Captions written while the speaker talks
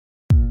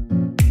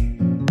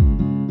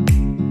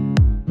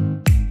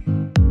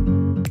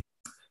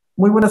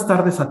Muy buenas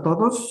tardes a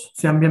todos.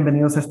 Sean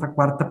bienvenidos a esta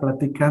cuarta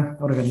plática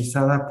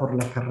organizada por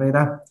la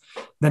carrera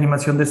de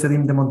animación de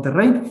CEDIM de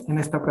Monterrey. En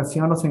esta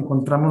ocasión nos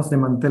encontramos de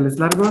manteles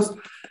largos.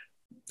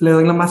 Le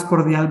doy la más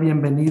cordial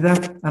bienvenida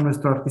a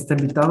nuestro artista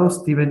invitado,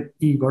 Steven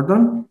E.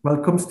 Gordon.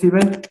 Welcome,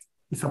 Steven.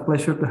 It's a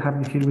pleasure to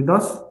have you here with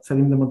us,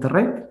 CEDIM de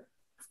Monterrey.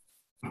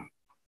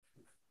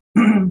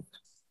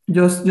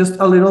 Just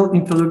a little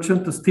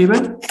introduction to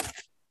Steven.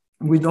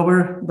 With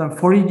over than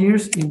 40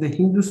 years in the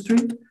industry,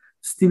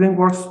 Steven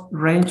works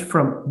range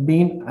from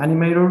being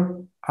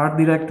animator, art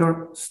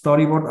director,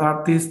 storyboard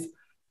artist,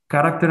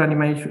 character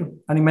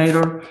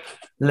animator,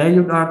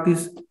 layout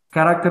artist,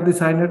 character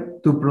designer,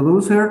 to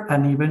producer,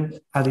 and even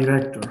a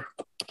director.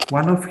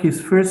 One of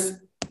his first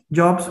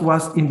jobs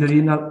was in the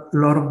original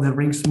Lord of the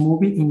Rings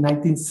movie in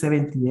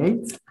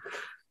 1978.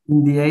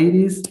 In the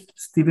 80s,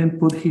 Steven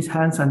put his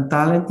hands and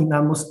talent in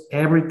almost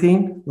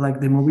everything, like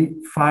the movie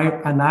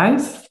Fire and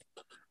Ice,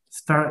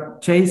 Star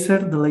Chaser,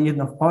 The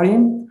Legend of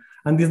Odin,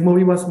 and this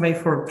movie was made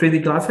for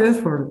 3D glasses,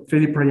 for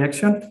 3D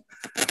projection.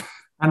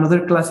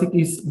 Another classic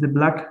is The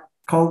Black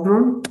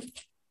Cauldron.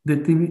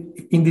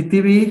 In the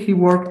TV, he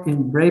worked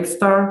in Brave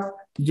Star,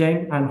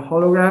 Jane and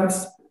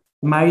Holograms,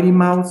 Mighty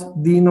Mouse,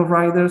 Dino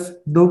Riders,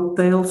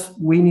 DuckTales,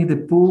 Winnie the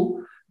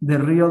Pooh, The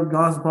Real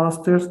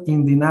Ghostbusters.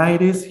 In the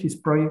 90s, his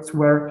projects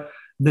were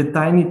The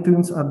Tiny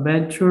Toons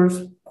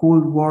Adventures,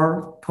 Cool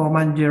War, Tom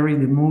and Jerry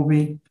the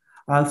movie.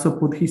 Also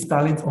put his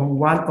talents on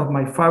one of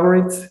my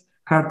favorites,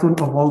 cartoon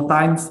of all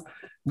times,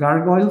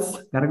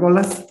 Gargoyles.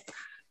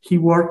 He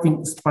worked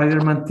in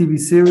Spider-Man TV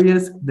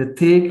series, The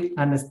Tick,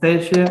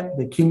 Anastasia,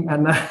 The King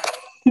and I.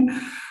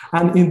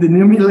 And in the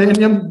new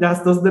millennium,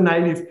 just those the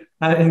 90s,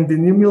 in the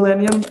new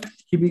millennium,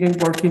 he began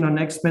working on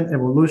X-Men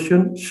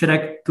Evolution,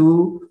 Shrek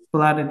 2,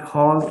 Planet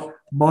Hulk,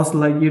 Buzz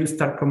Lightyear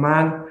Star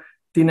Command,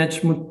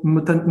 Teenage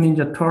Mutant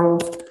Ninja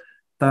Turtles,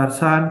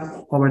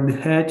 Tarzan, Over the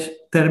Hedge,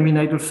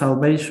 Terminator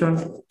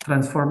Salvation,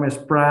 Transformers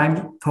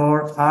Prime,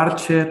 Thor,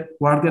 Archer,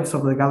 Guardians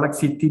of the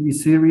Galaxy TV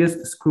series,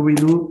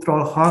 Scooby-Doo,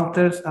 Troll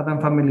Hunters,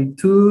 Adam Family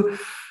 2,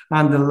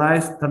 and the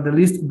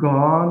list go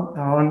on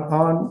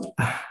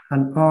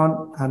and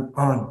on and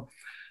on.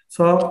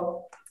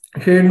 So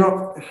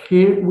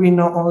here we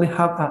not only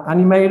have an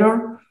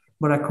animator,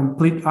 but a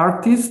complete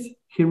artist.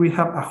 Here we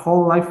have a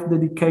whole life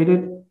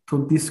dedicated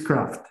to this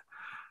craft.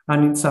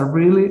 And it's a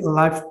really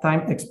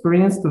lifetime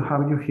experience to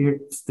have you here,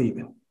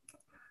 Steven.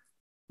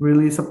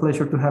 Really, it's a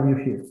pleasure to have you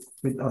here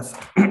with us.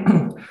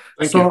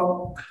 Thank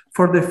you.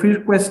 For the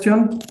first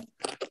question,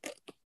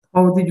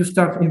 how did you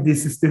start in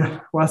this,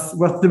 Steven? What's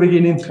the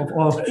beginning of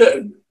all?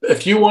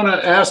 If you want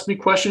to ask me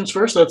questions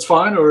first, that's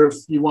fine. Or if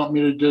you want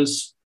me to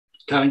just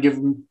kind of give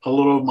them a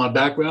little of my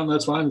background,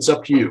 that's fine. It's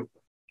up to you.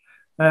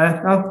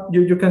 No,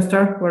 you can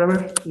start,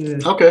 whatever.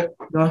 Okay.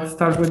 No,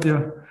 start with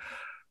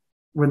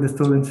the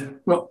students.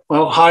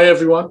 Well, hi,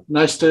 everyone.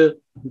 Nice to,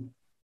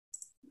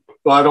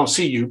 well, I don't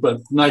see you,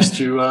 but nice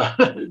to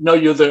know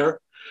you're there.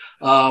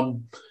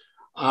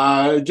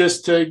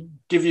 Just to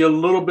give you a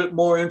little bit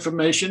more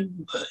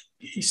information,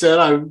 he said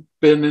I've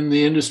been in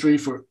the industry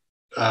for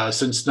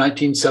since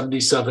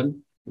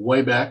 1977,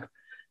 way back.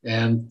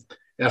 And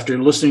after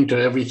listening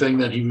to everything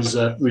that he was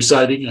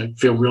reciting, I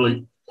feel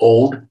really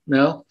old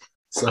now.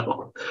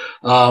 So,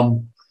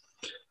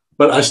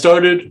 but I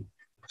started,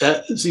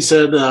 as he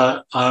said,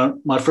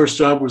 my first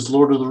job was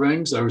Lord of the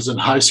Rings. I was in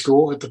high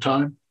school at the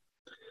time.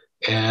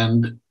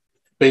 And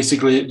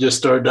basically it just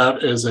started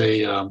out as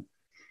a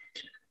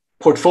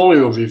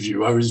portfolio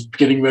review. I was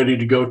getting ready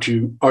to go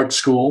to art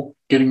school,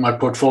 getting my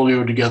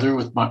portfolio together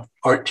with my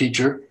art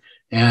teacher.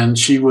 And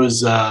she was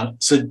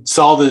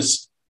saw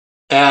this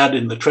ad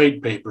in the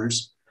trade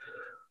papers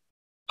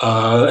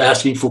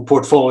asking for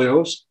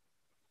portfolios,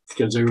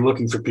 because they were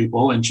looking for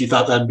people. And she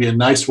thought that'd be a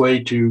nice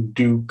way to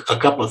do a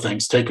couple of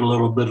things, take a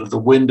little bit of the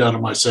wind out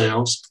of my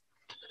sails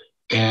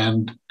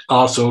and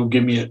also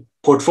give me a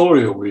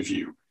portfolio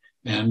review.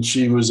 And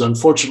she was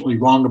unfortunately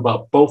wrong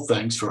about both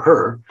things for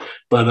her,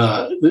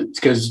 but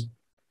because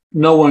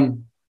no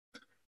one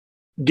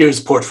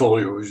gives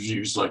portfolio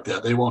reviews like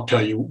that. They won't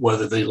tell you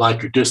whether they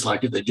like or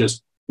dislike it. They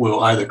just will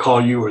either call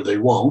you or they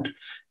won't.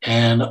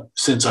 And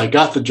since I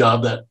got the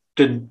job, that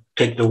didn't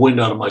take the wind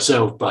out of my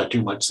sails by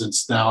too much,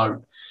 since now I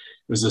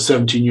was a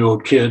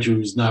 17-year-old kid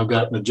who's now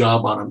gotten a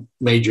job on a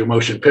major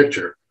motion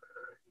picture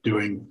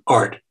doing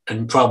art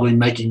and probably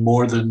making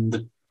more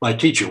than my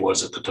teacher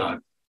was at the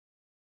time.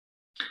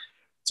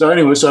 So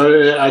anyway,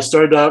 so I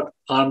started out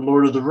on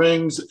Lord of the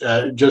Rings,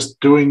 just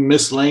doing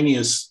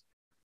miscellaneous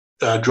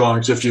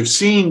drawings. If you've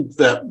seen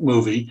that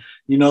movie,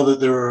 you know that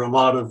there were a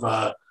lot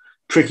of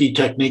tricky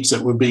techniques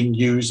that were being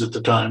used at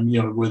the time,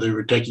 you know, where they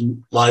were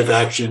taking live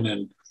action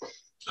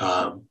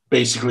and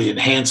basically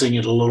enhancing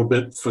it a little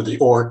bit for the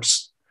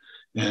orcs.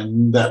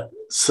 And that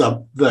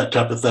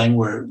type of thing,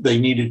 where they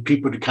needed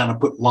people to kind of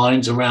put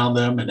lines around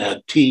them and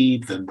add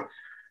teeth and,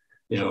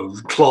 you know,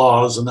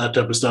 claws and that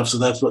type of stuff. So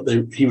that's what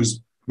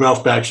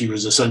Ralph Bakshi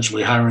was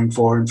essentially hiring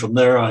for. And from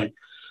there, I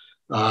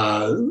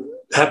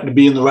happened to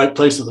be in the right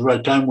place at the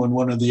right time when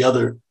one of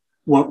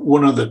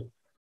the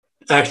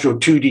actual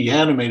 2D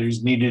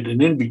animators needed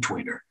an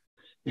in-betweener.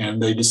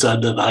 And they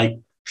decided that I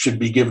should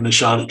be given a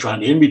shot at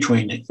trying to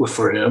in-between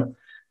for him.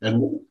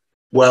 And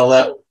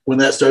when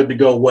that started to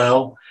go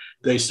well,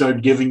 they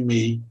started giving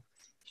me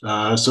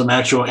some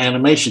actual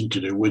animation to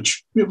do,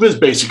 which it was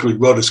basically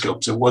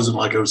rotoscopes. It wasn't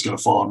like I was going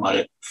to fall on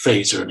my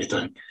face or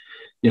anything.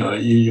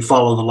 You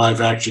follow the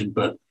live action,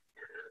 but,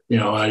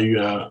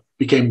 I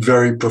became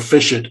very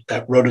proficient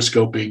at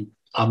rotoscoping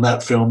on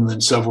that film and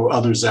then several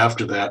others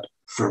after that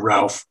for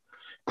Ralph.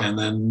 And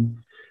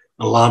then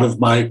a lot of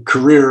my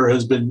career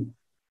has been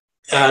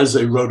as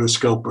a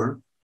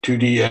rotoscoper,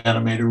 2D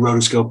animator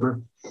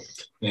rotoscoper,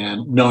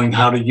 and knowing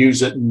how to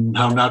use it and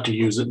how not to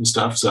use it and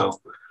stuff. So,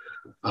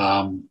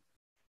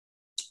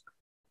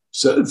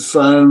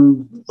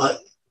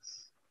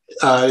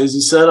 as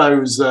he said, I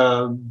was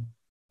done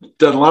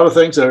a lot of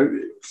things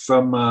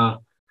from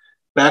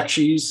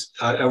Bakshi's.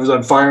 I was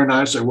on Fire and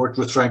Ice. I worked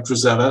with Frank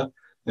Frazetta.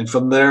 And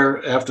from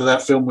there, after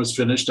that film was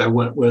finished, I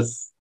went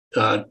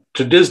to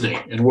Disney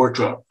and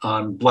worked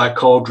on Black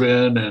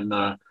Cauldron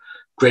and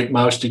Great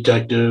Mouse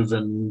Detective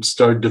and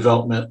started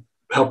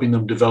helping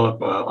them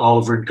develop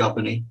Oliver and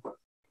Company.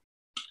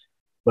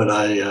 But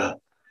I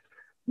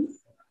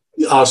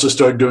also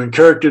started doing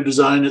character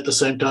design at the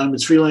same time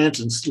as freelance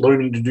and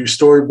learning to do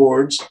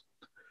storyboards.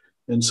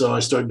 And so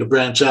I started to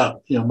branch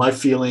out. My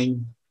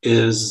feeling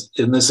is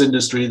in this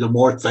industry, the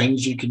more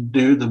things you can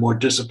do, the more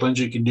disciplines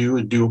you can do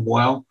and do them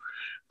well,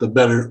 the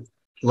better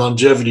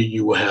longevity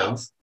you will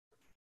have.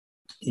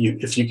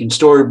 If you can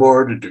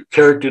storyboard and do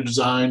character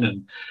design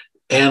and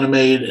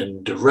animate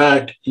and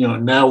direct,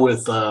 now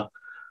with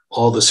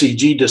all the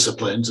CG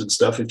disciplines and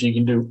stuff, if you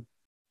can do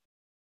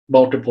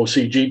multiple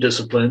CG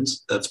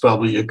disciplines, that's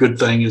probably a good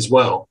thing as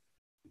well.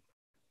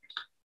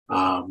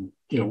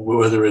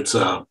 Whether it's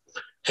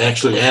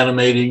actually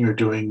animating or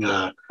doing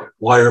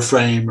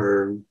wireframe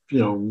or,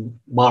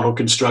 model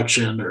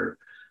construction or,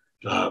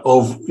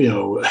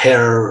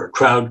 hair or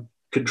crowd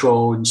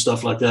control and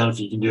stuff like that. If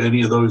you can do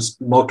any of those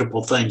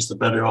multiple things, the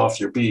better off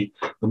you'll be,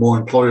 the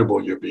more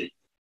employable you'll be.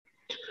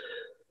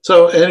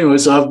 So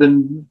anyways, I've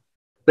been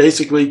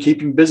basically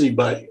keeping busy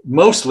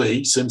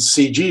mostly since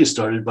CG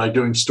started by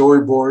doing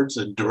storyboards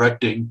and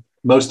directing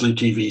mostly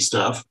TV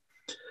stuff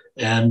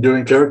and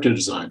doing character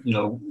design.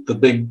 The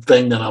big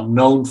thing that I'm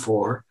known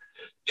for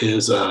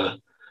is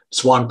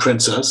Swan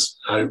Princess.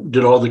 I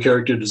did all the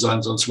character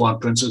designs on Swan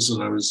Princess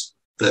and I was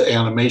the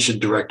animation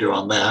director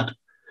on that,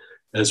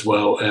 as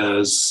well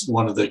as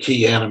one of the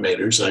key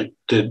animators. I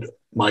did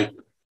my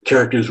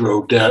characters were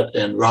Odette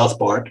and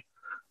Rothbart,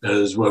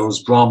 as well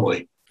as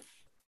Bromley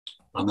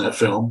on that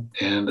film.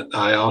 And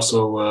I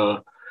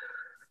also,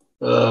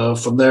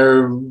 from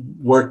there,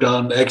 worked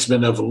on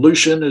X-Men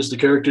Evolution as the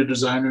character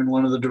designer and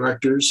one of the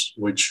directors,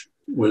 which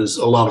was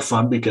a lot of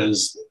fun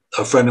because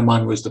a friend of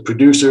mine was the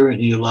producer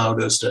and he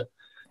allowed us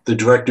the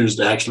directors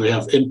to actually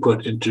have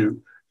input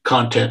into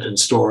content and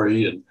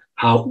story and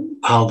how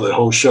the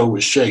whole show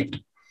was shaped,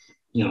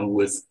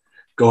 with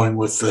going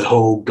with the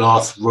whole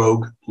goth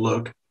rogue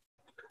look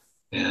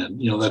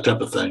and, that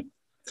type of thing.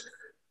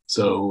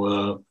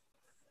 So,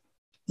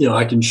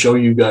 I can show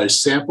you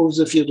guys samples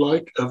if you'd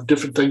like of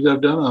different things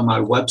I've done on my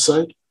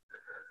website.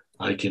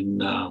 I can.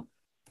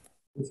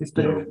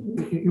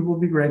 It will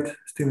be great,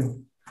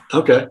 Steven.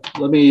 Okay,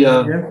 let me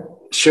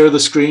share the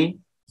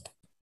screen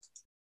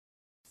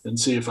and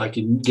see if I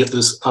can get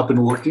this up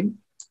and working.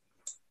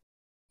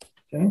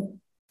 Okay.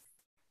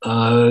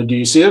 Do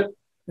you see it?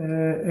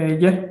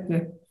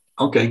 Yeah.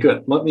 Okay,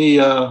 good. Let me.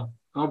 I'll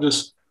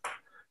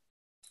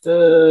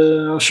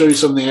show you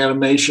some of the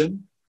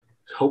animation.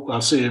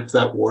 I'll see if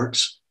that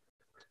works.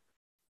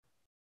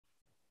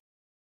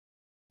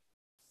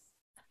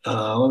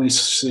 Let me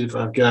see if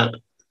I've got.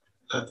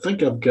 I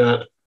think I've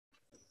got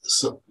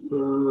some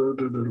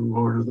Lord of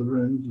the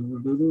Rings.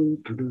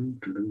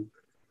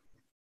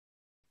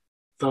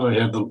 Thought I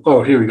had the.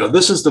 Oh, here we go.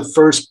 This is the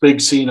first big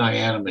scene I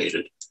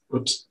animated.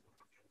 Whoops.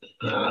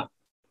 Now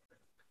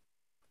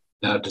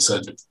I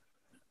decided.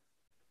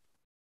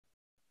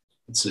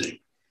 Let's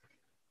see.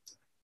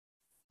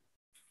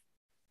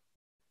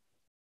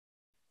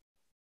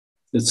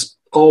 It's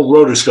all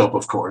rotoscope,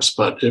 of course,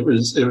 but it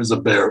was a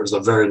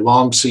very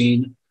long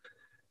scene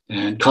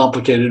and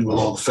complicated with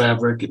all the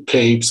fabric and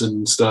capes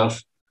and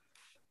stuff.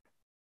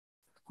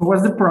 What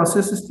was the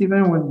process,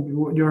 Steven,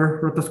 when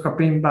you're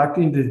rotoscoping back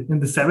in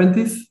the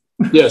 70s?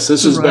 Yes,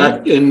 this is right.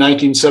 Back in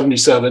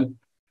 1977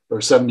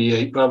 or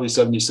 78, probably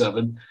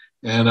 77.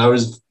 And I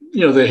was,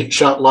 they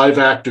shot live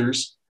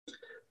actors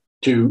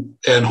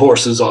and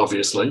horses,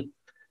 obviously.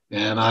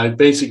 And I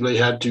basically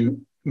had to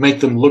make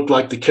them look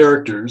like the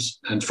characters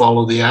and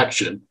follow the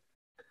action.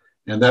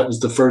 And that was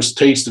the first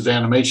taste of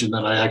animation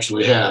that I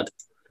actually had.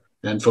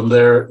 And from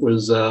there, it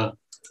was, then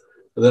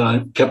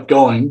I kept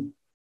going.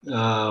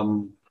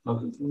 I'll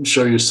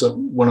show you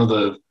one of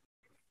the.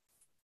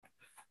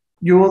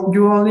 You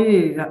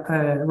only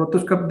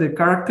rotoscope the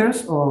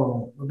characters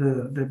or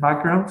the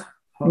background?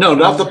 No,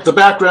 not the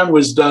background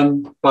was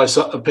done by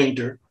a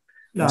painter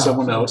and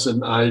someone else.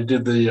 And I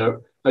did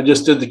I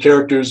just did the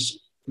characters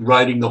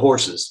riding the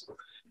horses.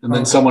 and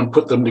then someone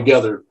put them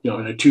together,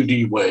 in a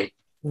 2D way.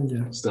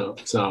 Yeah.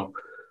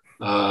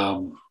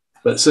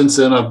 But since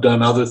then I've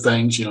done other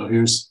things.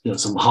 Here's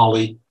some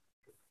Holly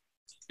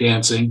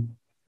dancing.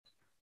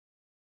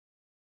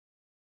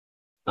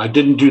 I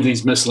didn't do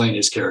these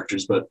miscellaneous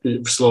characters, but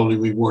slowly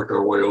we work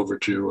our way over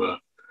to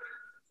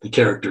the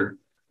character.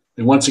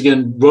 And once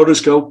again,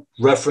 rotoscope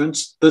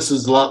reference. This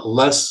is a lot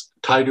less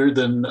tighter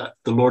than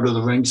the Lord of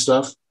the Rings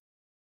stuff.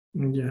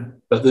 Yeah.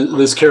 But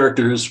this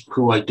character is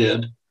who I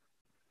did.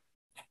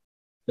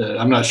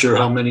 I'm not sure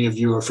how many of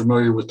you are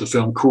familiar with the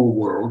film Cool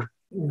World.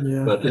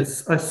 Yeah, but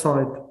I saw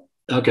it.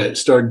 Okay, it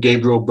starred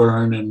Gabriel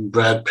Byrne and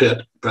Brad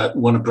Pitt,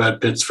 one of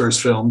Brad Pitt's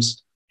first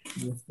films.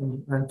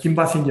 And Kim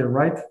Basinger,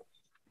 right?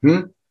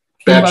 Kim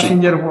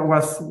Basinger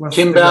was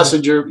Kim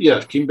Basinger.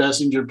 Yeah, Kim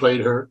Basinger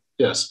played her.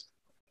 Yes.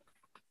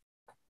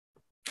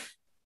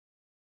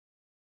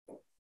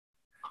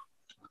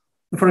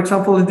 For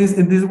example, in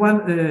this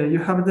one, you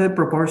have the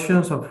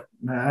proportions of,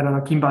 I don't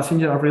know, Kim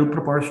Basinger, a real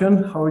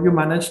proportion. How you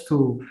manage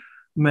to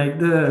make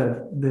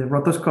the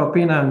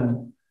rotoscoping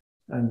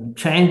and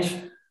change?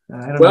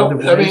 I don't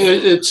know. I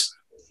mean,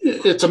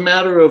 it's a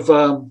matter of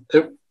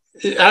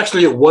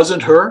actually it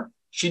wasn't her.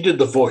 She did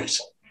the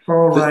voice.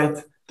 All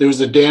right. There was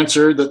a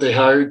dancer that they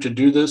hired to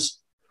do this,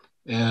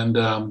 and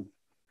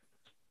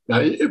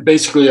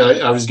basically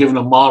I was given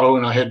a model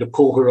and I had to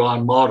pull her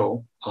on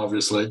model.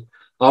 Obviously,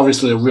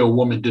 a real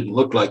woman didn't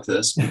look like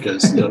this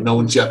because no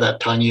one's got that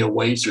tiny a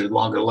waist or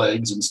longer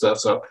legs and stuff.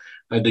 So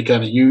I had to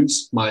kind of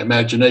use my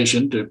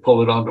imagination to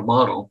pull it onto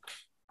model.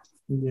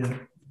 Yeah.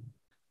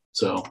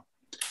 So,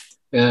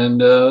 and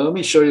let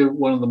me show you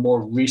one of the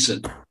more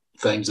recent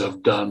things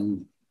I've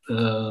done.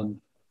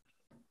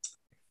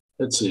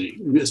 Let's see,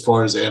 as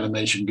far as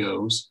animation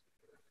goes.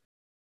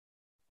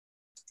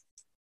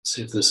 Let's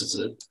see if this is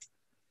it.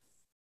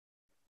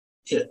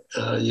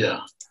 Yeah.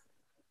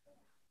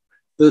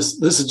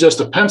 This is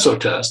just a pencil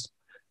test,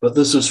 but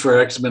this is for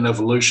X-Men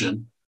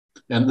Evolution.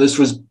 And this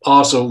was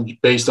also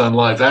based on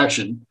live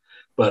action,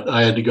 but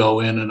I had to go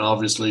in and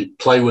obviously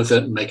play with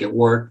it and make it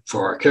work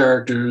for our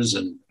characters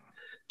and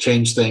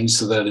change things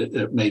so that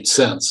it made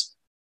sense.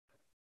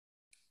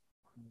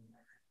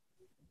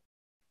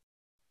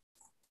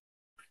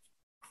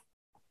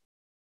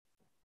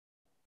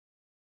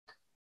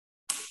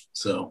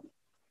 So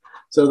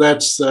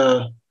that's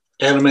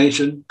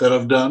animation that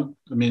I've done.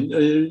 I mean,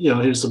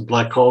 here's some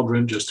Black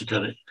Cauldron just to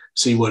kind of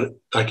see what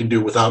I can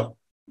do without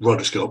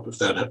rotoscope, if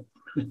that.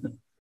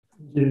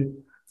 Yeah.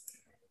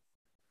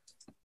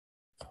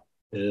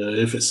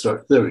 If it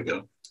starts, there we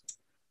go.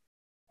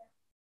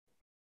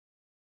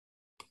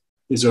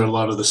 These are a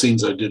lot of the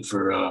scenes I did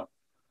for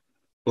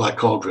Black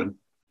Cauldron.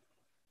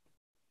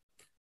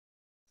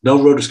 No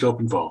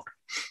rotoscope involved.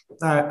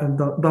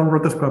 Don't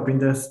rotoscoping,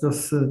 just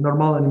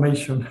normal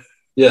animation.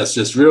 Yes,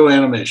 just real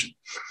animation.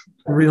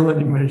 Real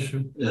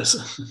animation. Yes.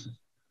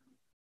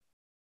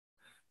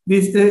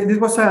 This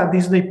was a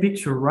Disney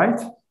picture, right?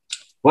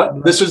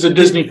 What? This was a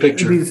Disney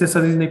picture. This is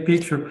a Disney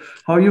picture.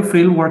 How you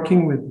feel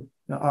working with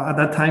at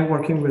that time?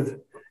 Working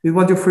with it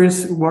was your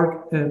first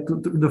work,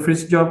 the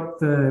first job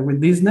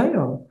with Disney,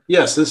 or?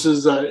 Yes, this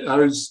is. I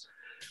was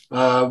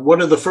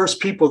one of the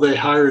first people they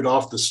hired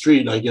off the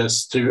street, I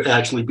guess, to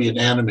actually be an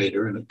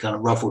animator, and it kind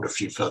of ruffled a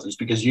few feathers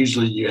because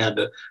usually you had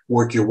to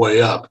work your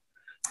way up.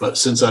 But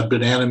since I'd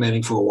been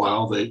animating for a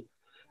while, they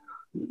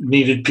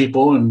needed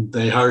people and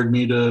they hired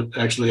me to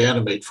actually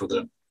animate for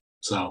them.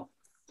 So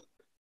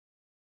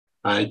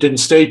I didn't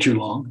stay too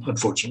long,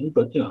 unfortunately,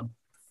 but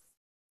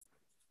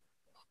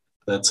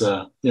that's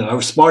I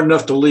was smart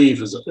enough to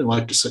leave, as I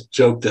like to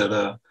joke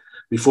that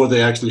before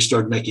they actually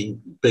started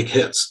making big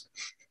hits.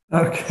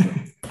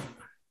 Okay.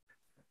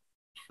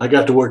 I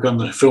got to work on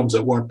the films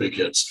that weren't big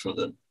hits for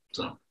them.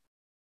 So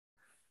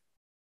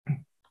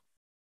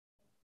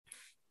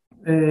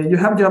you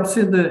have jobs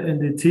in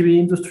the TV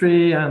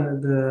industry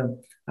and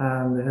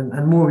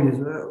movies.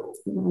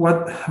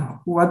 What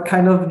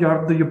kind of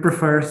job do you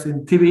prefer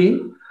in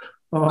TV?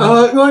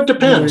 Well, it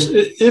depends.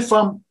 If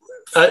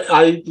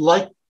I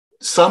like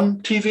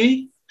some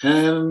TV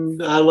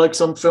and I like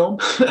some film.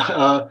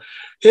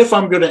 If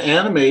I'm going to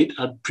animate,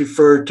 I'd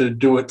prefer to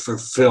do it for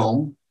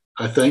film.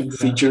 I think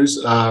features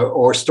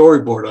or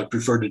storyboard. I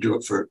prefer to do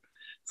it for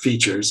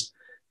features.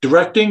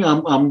 Directing,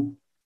 I'm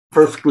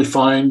perfectly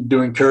fine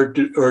doing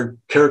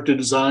character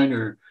design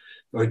or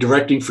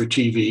directing for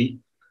TV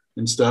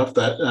and stuff.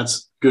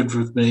 That's good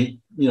with me.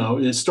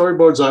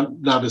 Storyboards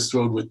I'm not as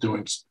thrilled with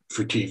doing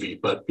for TV,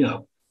 but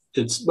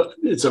it's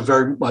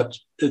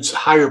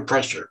higher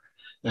pressure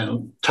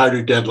and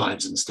tighter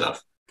deadlines and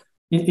stuff.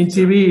 In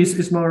TV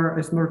it's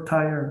more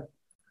tired.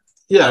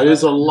 Yeah, it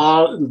is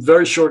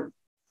very short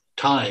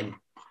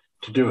time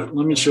to do it.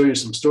 Let me show you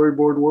some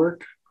storyboard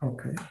work.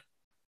 Okay.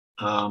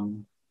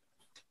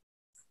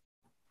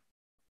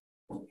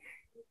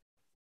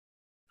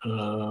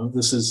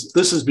 This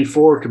is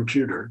before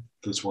computer.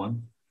 This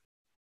one.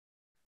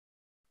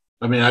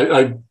 I mean,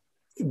 I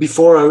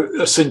before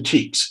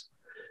Cintiqs.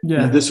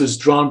 Yeah. And this was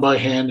drawn by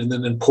hand and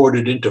then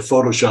imported into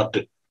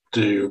Photoshop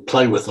to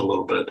play with a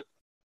little bit.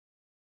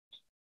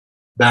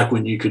 back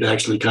when you could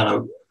actually kind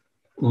of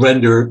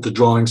render the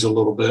drawings a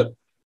little bit,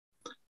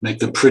 make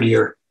them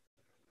prettier.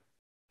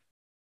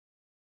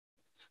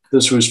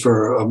 This was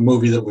for a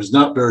movie that was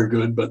not very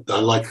good, but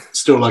I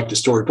still like the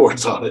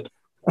storyboards on it.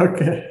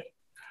 Okay.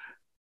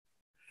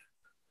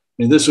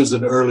 And this was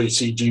an early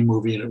CG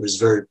movie, and it was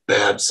very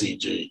bad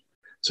CG.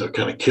 So it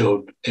kind of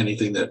killed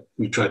anything that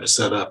we tried to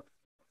set up.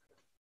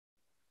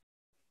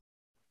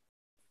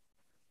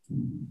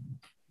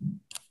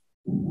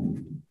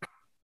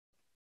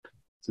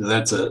 So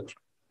that's a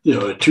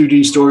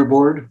 2D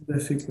storyboard. The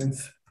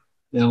sequence.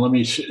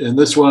 And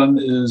this one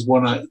is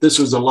this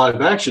was a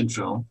live action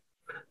film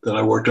that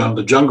I worked on,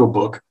 The Jungle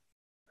Book,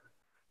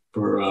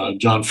 for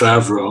Jon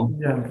Favreau.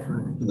 Yeah.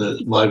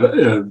 The live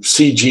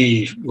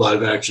CG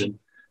live action.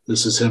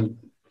 This is him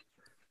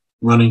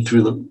running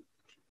through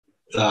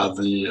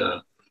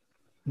the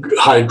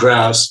high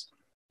grass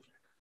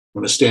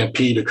when a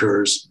stampede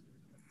occurs.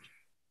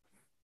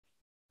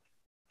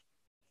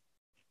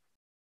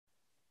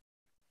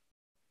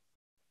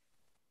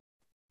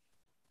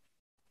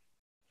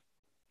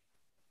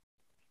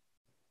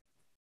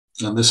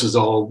 And this is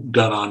all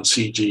done on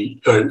CG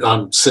or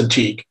on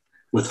Cintiq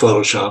with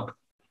Photoshop.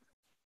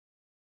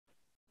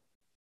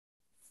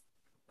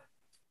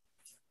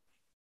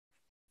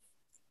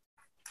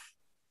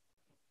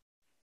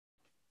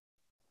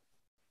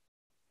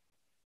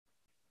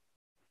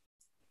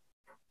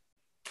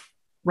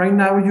 Right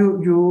now,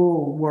 you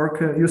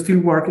still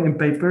work in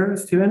paper,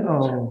 Steven?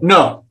 Or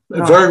no,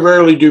 I very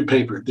rarely do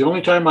paper. The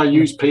only time I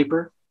use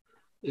paper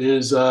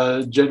is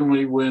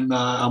generally when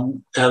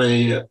I'm at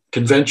a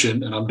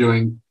convention and I'm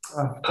doing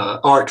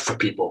art for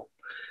people,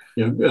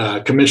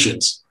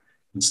 commissions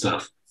and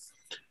stuff.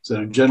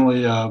 So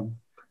generally,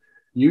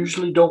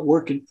 usually don't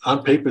work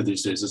on paper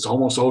these days. It's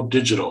almost all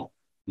digital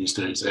these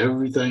days.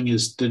 Everything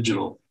is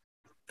digital.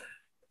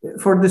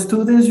 For the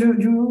students,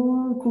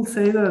 you could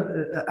say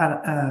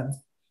that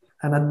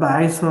an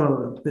advice,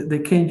 or they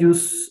can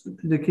use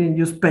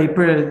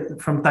paper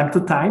from time to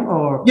time,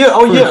 or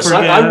yes,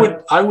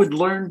 I would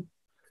learn.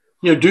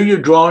 Do your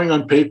drawing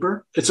on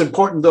paper. It's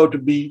important, though, to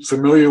be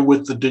familiar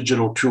with the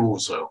digital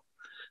tools, though,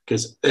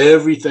 because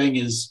everything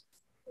is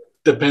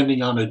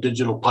depending on a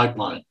digital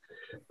pipeline.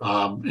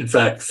 In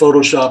fact,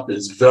 Photoshop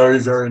is very,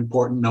 very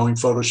important, knowing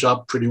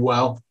Photoshop pretty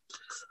well.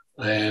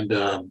 And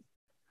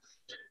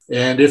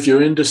if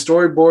you're into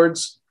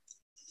storyboards,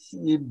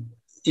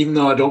 even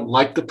though I don't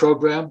like the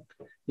program,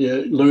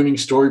 learning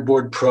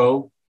Storyboard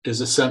Pro is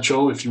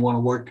essential if you want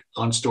to work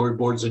on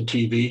storyboards and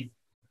TV.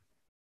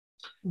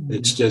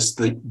 It's just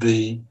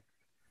the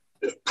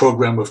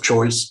program of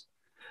choice.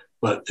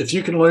 But if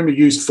you can learn to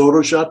use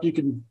Photoshop, you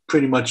can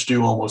pretty much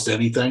do almost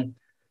anything,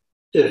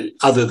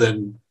 other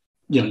than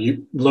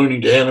you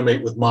learning to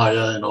animate with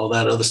Maya and all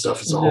that other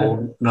stuff is a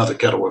whole another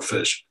kettle of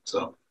fish.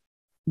 So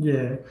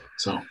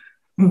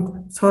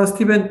So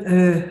Steven,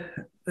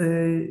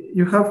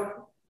 you have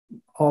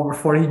over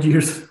 40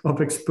 years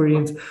of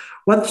experience.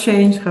 What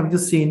change have you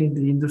seen in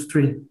the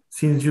industry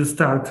since you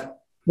start?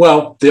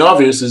 Well, the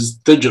obvious is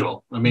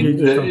digital. I mean,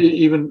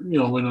 even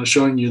when I was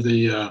showing you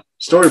the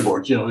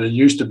storyboard, it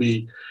used to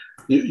be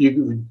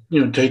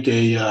you take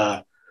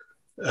a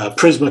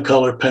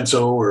Prismacolor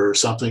pencil or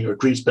something, or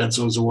grease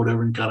pencils or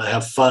whatever, and kind of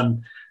have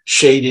fun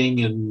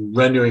shading and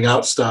rendering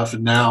out stuff.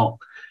 And now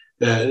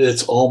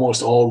it's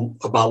almost all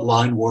about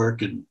line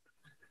work and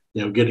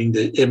getting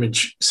the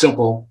image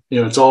simple.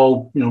 It's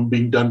all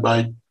being done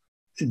by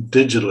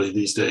digitally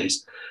these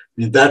days.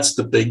 I mean, that's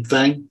the big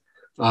thing.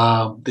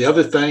 The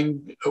other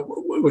thing,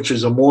 which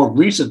is a more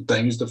recent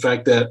thing, is the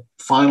fact that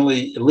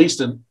finally, at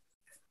least in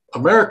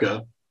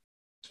America,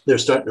 they're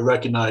starting to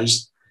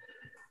recognize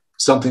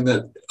something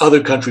that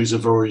other countries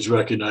have always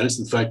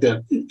recognized, the fact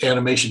that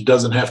animation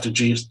doesn't have to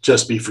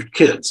just be for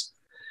kids.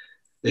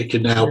 It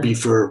can now be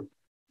for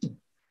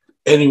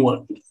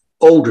anyone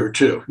older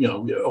too,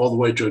 all the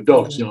way to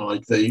adults.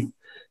 Like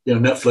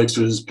Netflix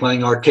was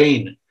playing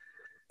Arcane.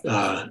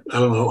 I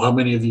don't know how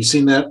many of you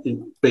seen that,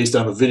 based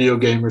on a video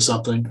game or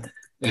something.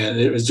 And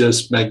it was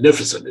just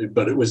magnificent,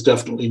 but it was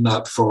definitely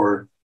not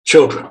for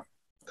children.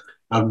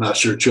 I'm not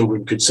sure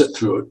children could sit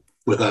through it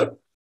without,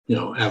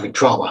 having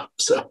trauma.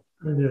 So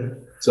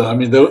I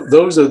mean,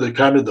 those are the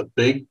kind of the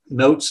big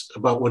notes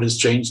about what has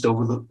changed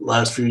over the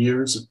last few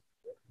years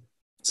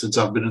since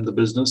I've been in the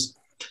business.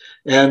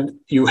 And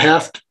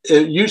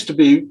it used to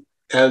be,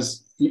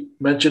 as you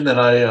mentioned, that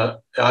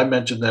I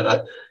mentioned that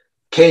I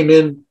came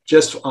in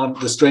just on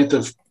the strength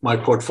of my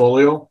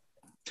portfolio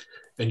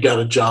and got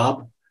a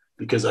job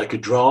because I could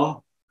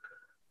draw.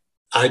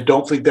 I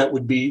don't think that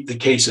would be the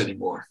case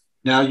anymore.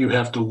 Now you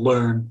have to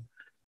learn,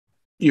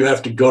 you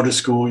have to go to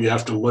school, you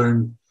have to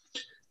learn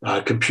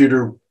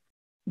computer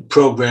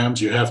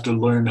programs, you have to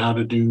learn how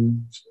to do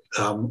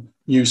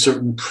use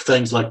certain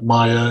things like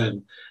Maya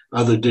and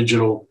other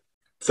digital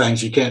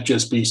things. You can't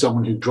just be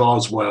someone who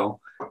draws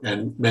well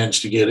and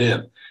manage to get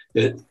in.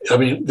 I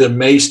mean, there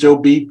may still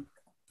be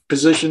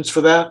positions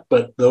for that,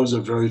 but those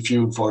are very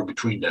few and far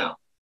between now.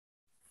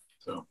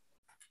 So,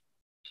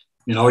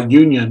 our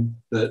union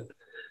that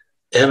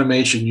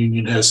animation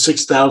union has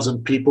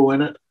 6,000 people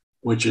in it,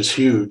 which is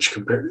huge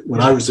compared.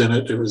 When I was in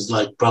it, it was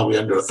like probably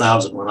under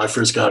 1,000 when I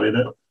first got in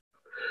it,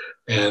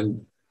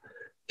 and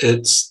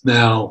it's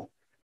now,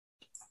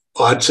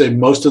 I'd say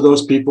most of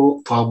those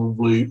people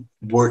probably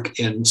work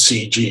in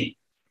CG,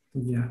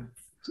 Yeah,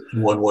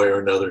 in one way or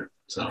another.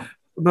 So,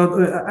 but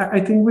I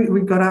think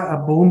we got a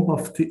boom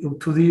of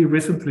 2D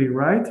recently,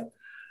 right?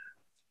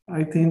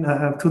 I think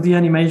 2D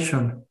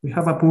animation. We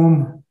have a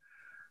boom.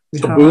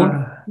 We a have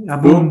boom, a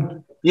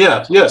boom.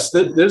 Yeah, yes.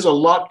 There's a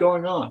lot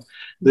going on.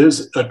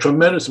 There's a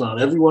tremendous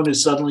amount. Everyone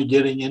is suddenly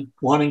getting in,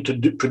 wanting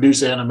to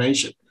produce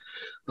animation.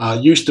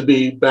 Used to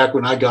be back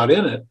when I got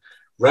in it,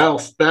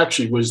 Ralph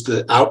Bakshi was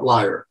the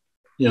outlier.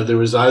 You know, there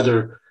was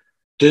either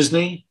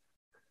Disney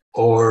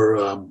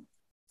or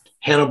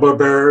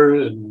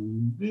Hanna-Barbera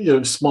and, you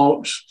know,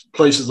 small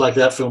places like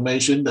that,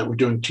 Filmation, that were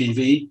doing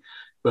TV.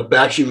 But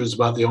Bakshi was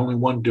about the only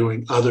one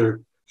doing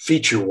other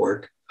feature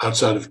work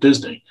outside of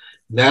Disney.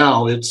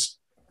 Now it's,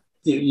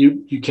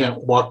 you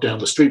can't walk down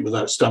the street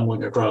without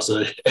stumbling across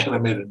an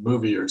animated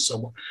movie or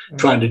someone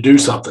trying to do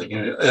something.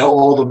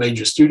 All the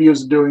major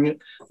studios are doing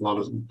it. A lot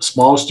of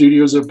small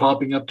studios are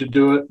popping up to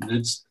do it. And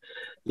it's,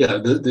 yeah,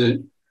 there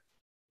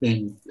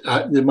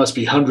must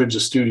be hundreds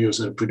of studios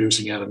that are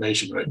producing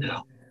animation right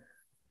now.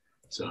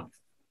 So,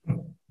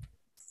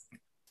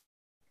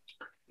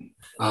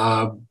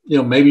 you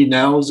know, maybe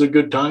now is a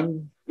good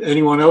time.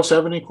 Anyone else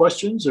have any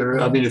questions? Or,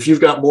 I mean, if you've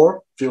got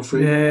more, feel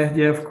free.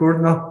 Yeah, of course.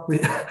 No, we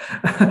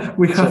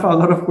have a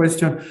lot of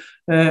questions.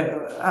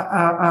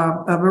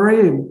 A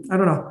very, I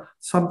don't know,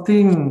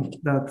 something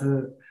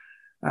that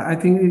I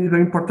think is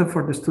very important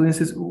for the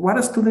students is what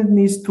a student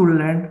needs to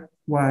learn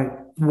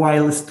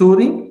while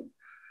studying,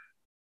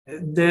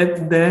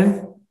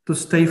 then to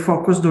stay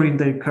focused during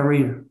their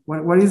career.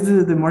 What is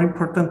the more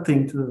important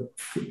thing to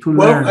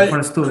learn for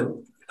a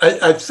student?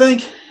 I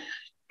think,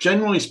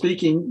 generally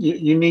speaking,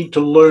 you need to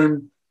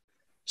learn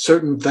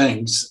certain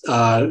things.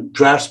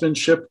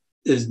 Draftsmanship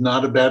is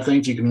not a bad thing.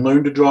 If you can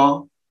learn to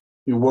draw,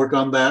 you work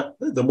on that.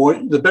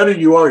 The better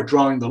you are at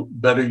drawing, the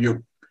better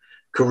your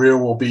career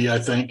will be, I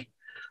think.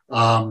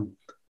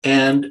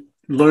 And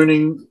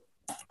learning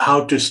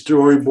how to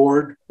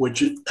storyboard,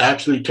 which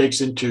actually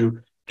takes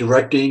into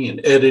directing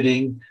and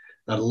editing,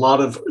 a lot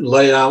of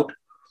layout.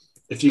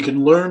 If you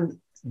can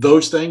learn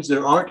those things,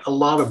 there aren't a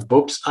lot of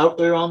books out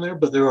there on there,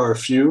 but there are a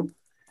few.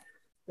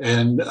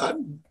 And,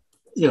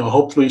 you know,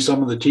 hopefully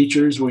some of the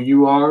teachers where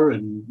you are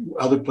and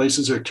other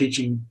places are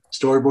teaching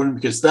storyboarding,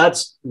 because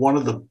that's one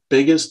of the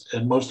biggest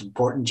and most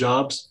important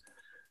jobs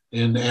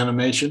in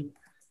animation.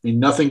 I mean,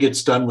 nothing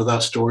gets done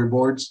without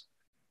storyboards.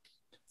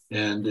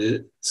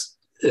 And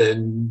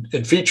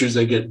in features,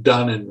 they get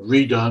done and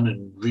redone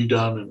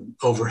and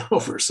over and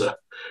over. So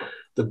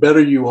the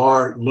better you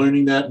are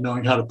learning that,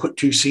 knowing how to put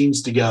two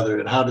scenes together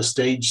and how to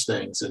stage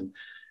things and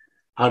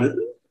how to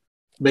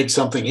make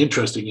something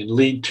interesting and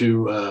lead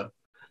to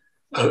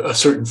a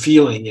certain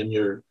feeling in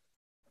your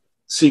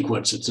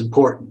sequence, it's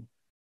important.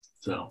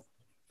 So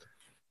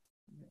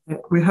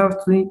we have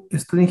a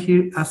student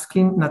here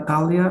asking,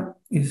 Natalia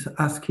is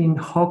asking,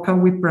 how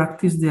can we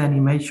practice the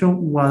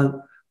animation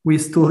while we're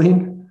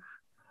studying?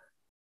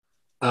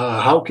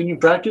 How can you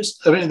practice?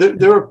 I mean,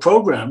 there are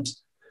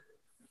programs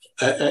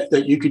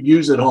that you could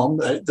use at home.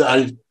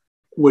 I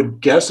would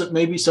guess that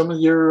maybe some of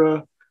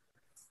your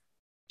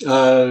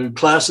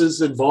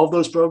classes involve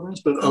those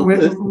programs, but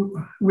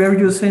we're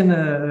using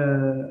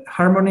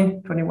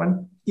Harmony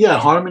 21. Yeah,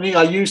 Harmony.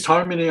 I used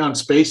Harmony on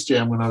Space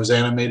Jam when I was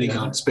animating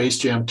on Space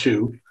Jam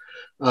 2.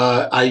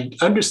 I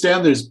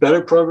understand there's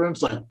better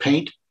programs, like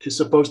Paint is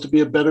supposed to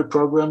be a better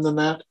program than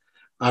that.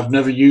 I've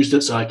never used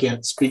it, so I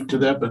can't speak to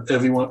that, but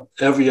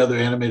every other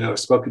animator I've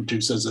spoken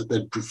to says that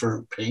they'd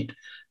prefer Paint,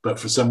 but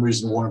for some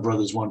reason Warner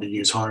Brothers wanted to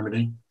use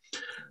Harmony.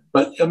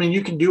 But I mean,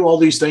 you can do all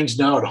these things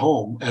now at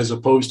home, as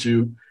opposed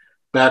to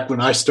back when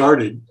I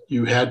started,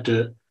 you had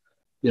to,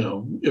 you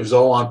know, it was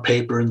all on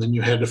paper, and then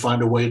you had to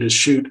find a way to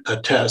shoot a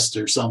test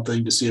or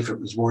something to see if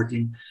it was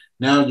working.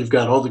 Now you've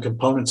got all the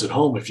components at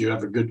home if you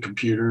have a good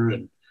computer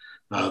and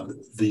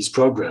these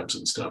programs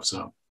and stuff.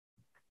 So,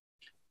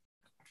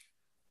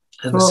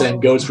 and the same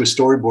goes for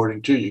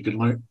storyboarding too. You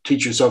can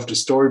teach yourself to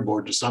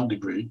storyboard to some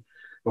degree,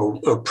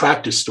 or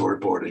practice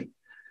storyboarding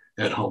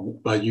at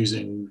home by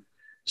using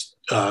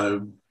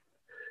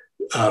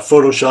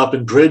Photoshop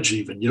and Bridge.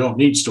 Even you don't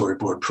need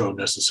Storyboard Pro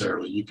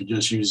necessarily. You could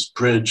just use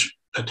Bridge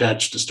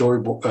attached to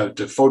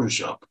to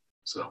Photoshop.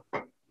 So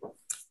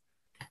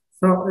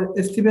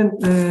Steven,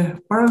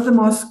 what are the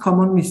most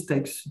common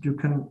mistakes you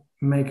can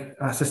make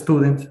as a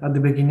student at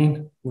the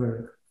beginning,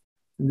 where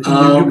in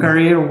your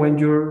career, or when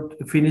you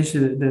finish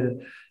the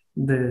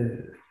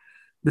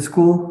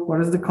school? What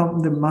is the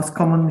most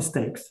common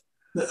mistakes?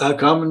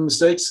 Common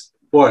mistakes,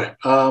 boy.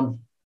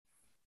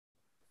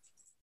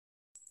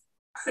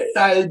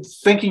 I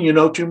thinking you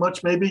know too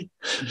much, maybe.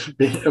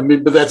 I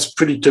mean, but that's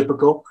pretty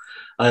typical.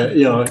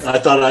 I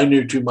thought I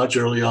knew too much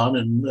early on,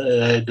 and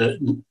I had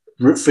to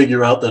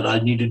figure out that I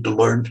needed to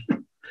learn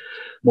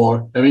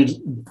more. I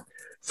mean,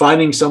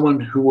 finding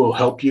someone who will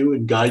help you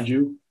and guide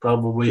you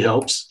probably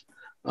helps.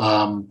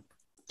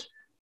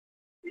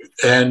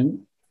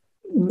 And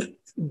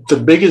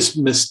the biggest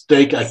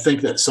mistake I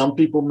think that some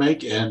people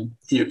make, and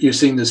you're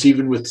seeing this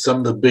even with some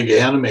of the big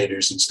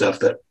animators and stuff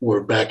that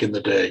were back in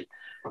the day,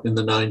 in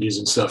the 90s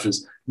and stuff,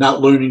 is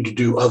not learning to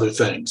do other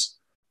things.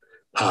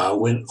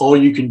 When all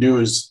you can do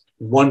is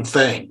one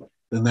thing,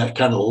 then that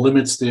kind of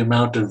limits the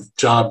amount of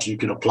jobs you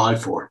can apply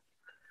for.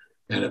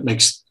 And it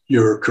makes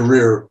your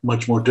career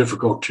much more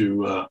difficult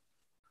to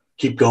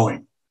keep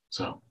going.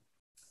 So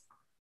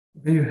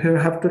you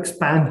have to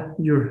expand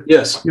your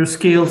yes, your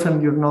skills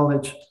and your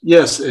knowledge.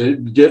 yes,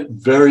 you'd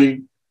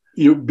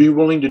be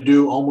willing to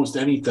do almost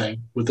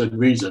anything within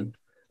reason,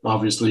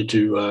 obviously,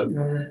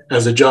 to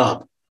as a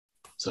job.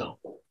 So,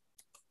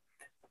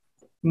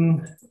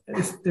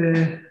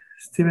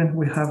 Steven,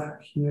 we have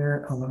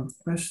here a lot of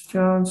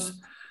questions.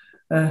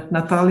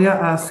 Natalia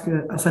asks,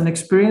 as an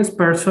experienced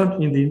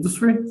person in the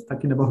industry,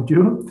 talking about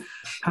you,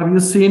 have you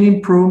seen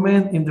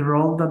improvement in the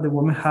role that the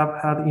women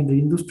have had in the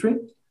industry?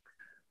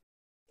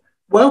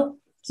 well,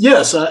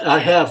 yes, I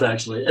have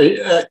actually.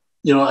 I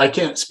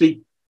can't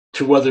speak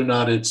to whether or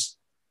not it's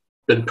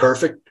been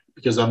perfect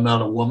because I'm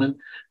not a woman,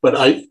 but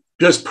I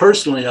just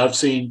personally, I've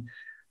seen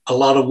a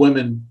lot of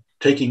women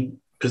taking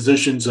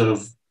positions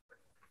of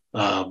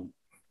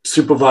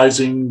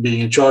supervising,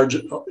 being in charge.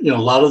 A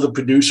lot of the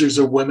producers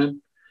are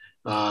women.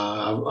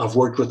 I've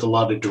worked with a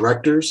lot of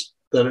directors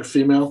that are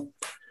female.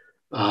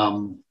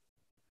 To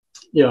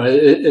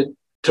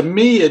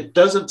me, it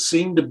doesn't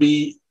seem to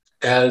be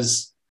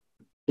as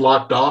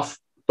blocked off,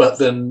 but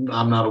then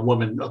I'm not a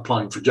woman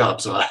applying for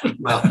jobs. So I don't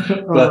know.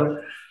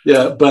 But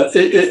yeah, but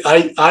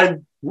I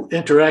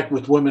interact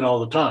with women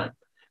all the time.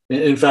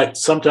 In fact,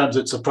 sometimes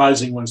it's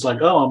surprising when it's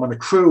like, oh, I'm on a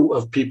crew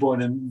of people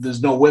and then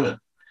there's no women.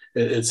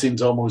 It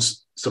seems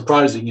almost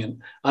surprising.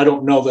 And I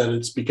don't know that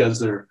it's because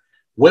they're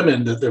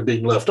women that they're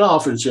being left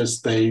off. It's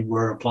just they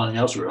were applying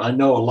elsewhere. I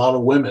know a lot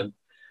of women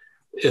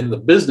in the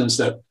business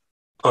that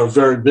are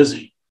very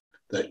busy,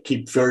 that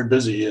keep very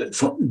busy,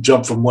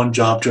 jump from one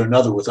job to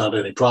another without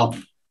any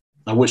problem.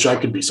 I wish I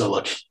could be so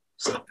lucky.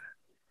 So.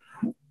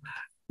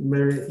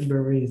 Very,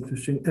 very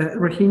interesting.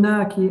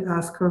 Regina aquí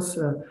asks us,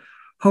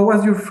 how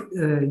was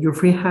your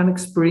freehand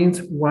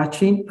experience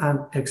watching and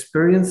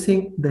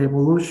experiencing the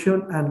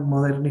evolution and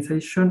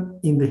modernization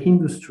in the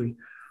industry?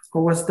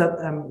 How was that?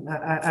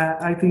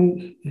 I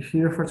think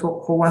here, first of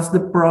all, how was the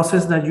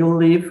process that you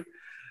lived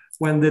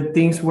when the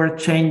things were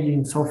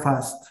changing so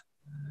fast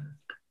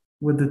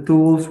with the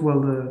tools?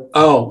 Well,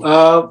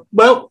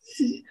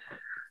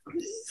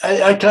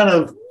 I kind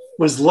of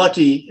was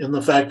lucky in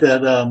the fact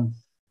that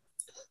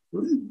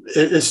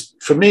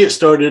for me, it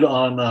started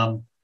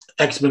on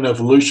X-Men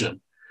Evolution,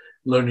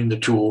 learning the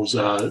tools.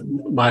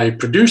 My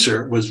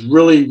producer was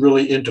really,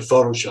 really into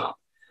Photoshop.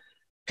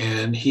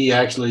 And he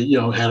actually,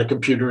 had a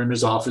computer in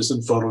his office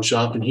in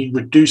Photoshop, and he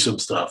would do some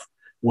stuff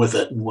with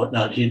it and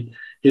whatnot. He'd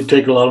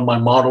take a lot of my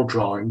model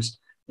drawings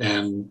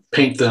and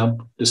paint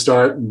them to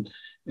start.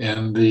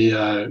 And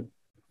the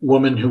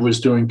woman who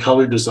was doing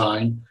color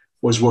design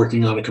was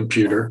working on a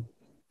computer.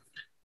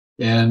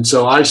 And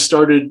so I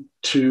started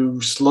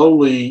to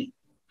slowly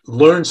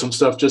learn some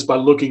stuff just by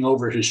looking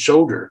over his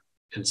shoulder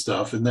and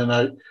stuff. And then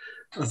I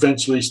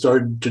eventually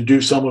started to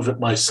do some of it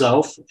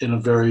myself in a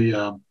very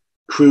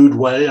crude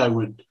way. I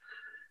would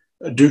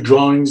do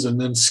drawings and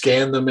then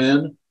scan them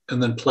in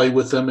and then play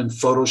with them in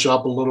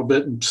Photoshop a little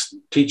bit and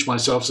teach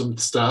myself some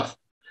stuff.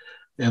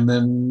 And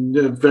then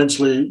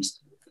eventually,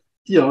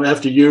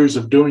 after years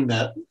of doing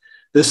that,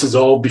 this is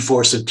all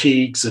before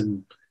Cintiqs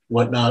and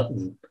whatnot.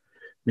 And,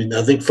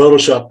 I think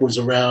Photoshop was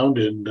around,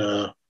 and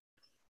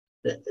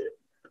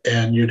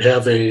you'd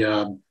have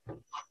a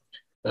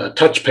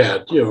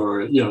touchpad,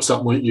 or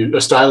something with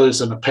a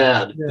stylus and a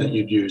pad that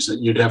you'd use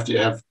that you'd have to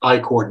have eye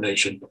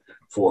coordination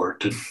for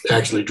to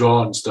actually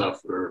draw and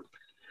stuff.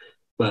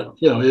 But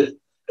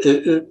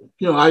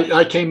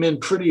I came in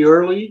pretty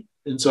early,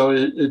 and so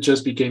it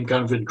just became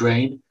kind of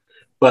ingrained.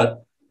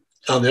 But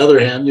on the other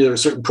hand, there are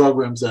certain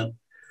programs that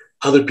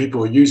other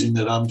people are using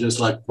that I'm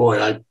just like,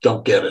 boy, I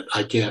don't get it.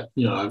 I can't,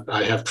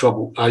 I have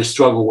trouble. I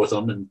struggle with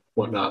them and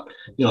whatnot.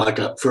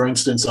 For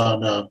instance,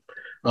 I'm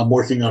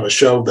working on a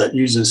show that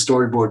uses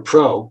Storyboard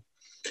Pro,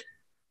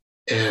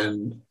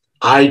 and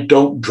I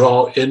don't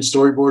draw in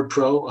Storyboard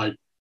Pro. I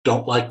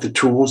don't like the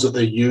tools that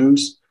they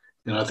use,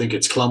 and I think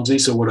it's clumsy.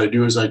 So what I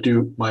do is I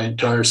do my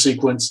entire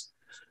sequence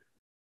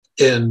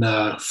in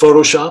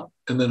Photoshop,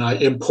 and then I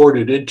import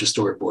it into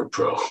Storyboard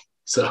Pro.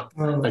 So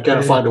I kind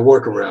of find a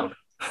workaround.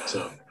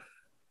 So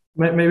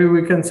maybe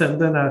we can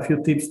send them a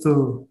few tips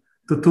to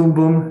Toon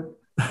Boom.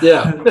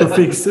 Yeah, to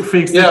fix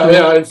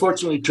yeah.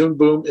 Unfortunately, Toon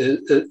Boom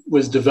it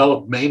was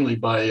developed mainly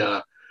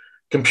by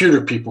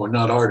computer people and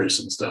not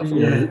artists and stuff.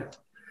 Yeah,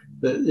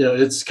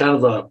 it's kind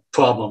of a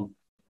problem.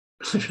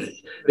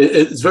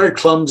 It's very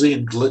clumsy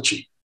and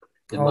glitchy,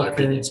 in my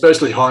opinion.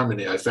 Especially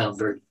Harmony, I found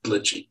very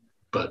glitchy.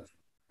 But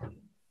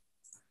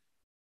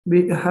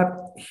we have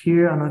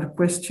here another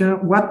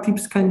question. What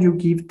tips can you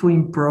give to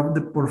improve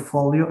the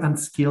portfolio and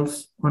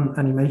skills on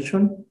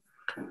animation?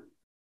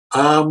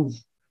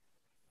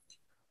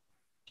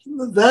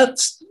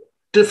 That's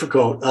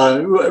difficult.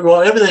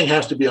 Well, everything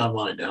has to be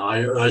online now.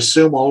 I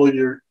assume all of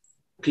your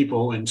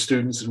people and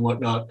students and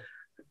whatnot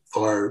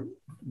are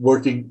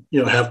working,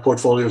 have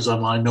portfolios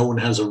online. No one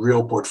has a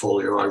real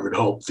portfolio, I would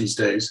hope, these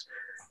days.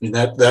 I mean,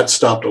 that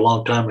stopped a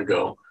long time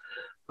ago,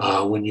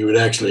 when you would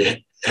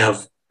actually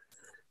have,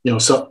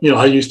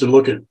 I used to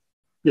look at,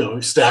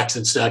 stacks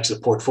and stacks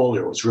of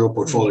portfolios, real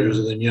portfolios,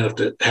 and then you have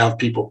to have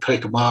people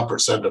pick them up or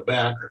send them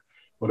back or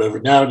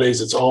whatever.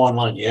 Nowadays, it's all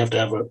online. You have to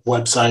have a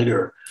website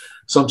or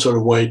some sort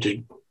of way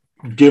to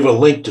give a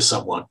link to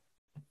someone.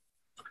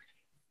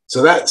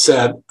 So that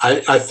said,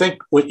 I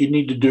think what you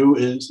need to do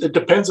is, it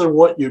depends on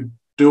what you're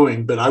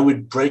doing, but I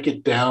would break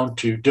it down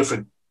to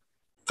different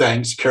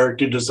things: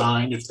 character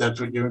design, if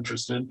that's what you're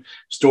interested in,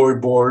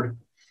 storyboard,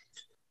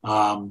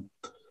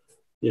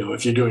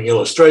 if you're doing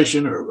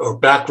illustration or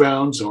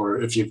backgrounds,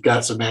 or if you've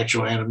got some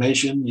actual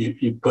animation,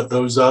 you put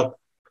those up,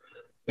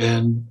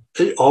 and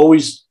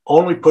always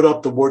only put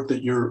up the work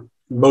that you're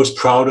most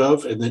proud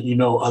of and that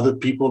other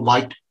people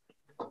liked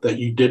that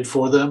you did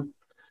for them.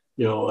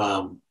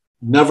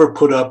 Never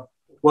put up,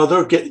 well,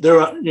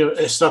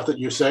 they're stuff that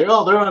you say,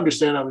 oh, they'll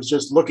understand, I was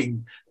just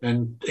looking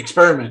and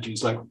experimenting.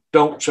 It's like,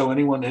 don't show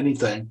anyone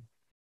anything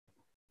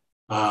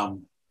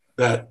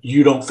that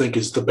you don't think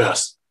is the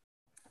best.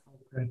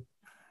 Okay.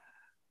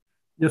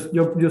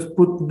 Just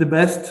put the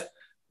best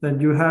that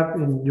you have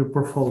in your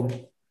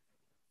portfolio.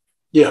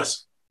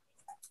 Yes.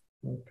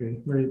 Okay,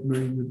 very,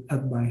 very good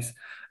advice.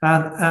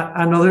 And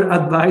another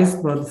advice,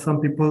 but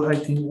some people, I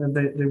think,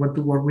 they want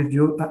to work with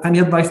you. Any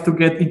advice to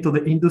get into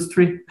the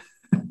industry?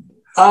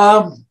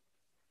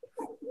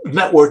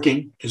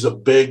 Networking is a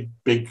big,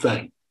 big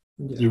thing.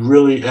 Yeah. You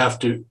really have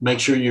to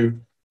make sure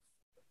you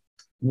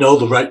know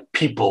the right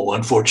people,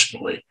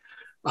 unfortunately.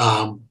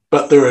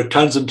 But there are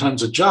tons and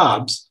tons of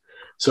jobs.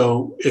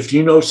 So if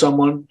you know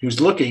someone who's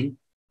looking,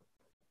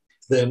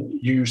 then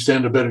you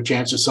stand a better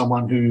chance of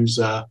someone who's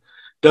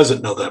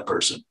doesn't know that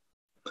person.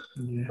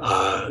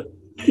 Yeah.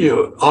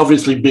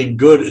 Obviously being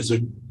good is a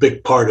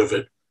big part of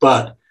it,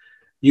 but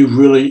you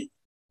really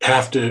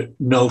have to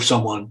know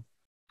someone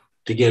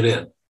to get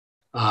in.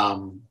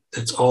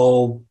 It's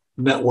all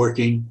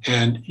networking,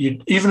 and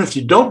even if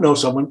you don't know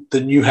someone,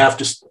 then you have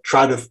to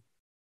try to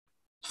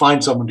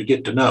find someone to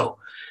get to know.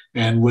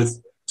 And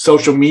with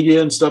social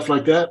media and stuff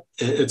like that,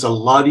 it's a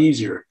lot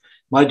easier.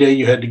 My day,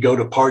 you had to go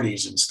to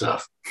parties and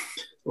stuff,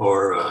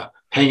 or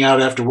hang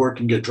out after work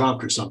and get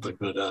drunk or something.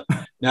 But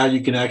now you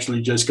can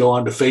actually just go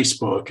onto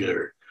Facebook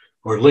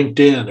or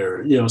LinkedIn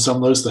or, some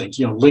of those things.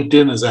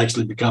 LinkedIn has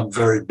actually become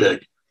very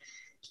big.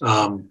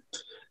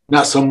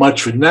 Not so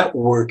much for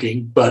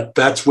networking, but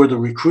that's where the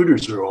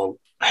recruiters are all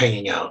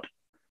hanging out.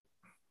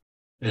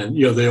 And,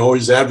 they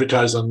always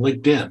advertise on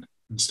LinkedIn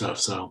and stuff.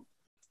 So,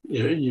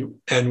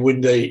 and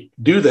when they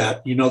do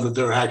that, that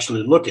they're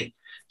actually looking.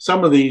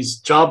 Some of these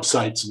job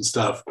sites and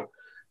stuff,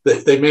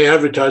 they may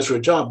advertise for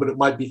a job, but it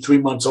might be 3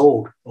 months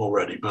old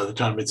already by the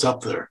time it's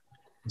up there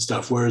and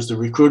stuff. Whereas the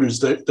recruiters,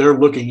 they're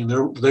looking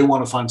and they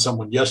want to find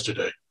someone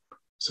yesterday.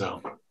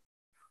 So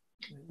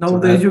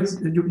nowadays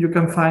you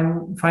can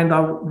find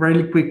out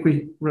really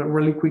quickly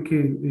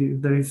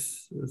if there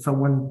is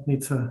someone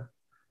needs a.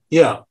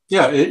 Yeah.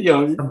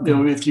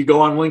 If you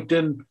go on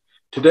LinkedIn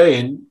today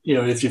and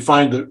if you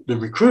find the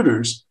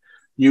recruiters,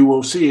 you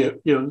will see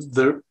it.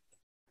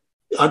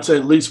 I'd say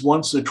at least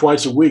once or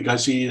twice a week, I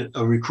see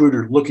a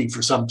recruiter looking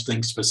for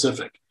something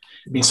specific.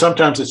 I mean,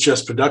 sometimes it's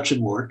just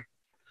production work,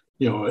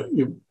 a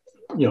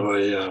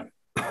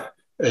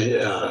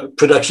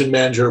production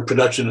manager or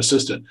production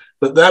assistant.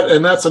 But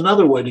that's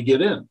another way to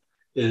get in,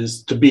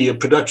 is to be a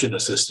production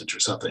assistant or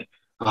something.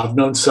 I've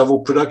known several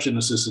production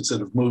assistants that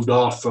have moved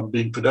off from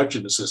being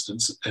production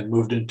assistants and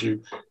moved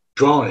into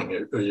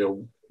drawing or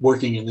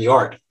working in the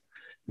art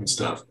and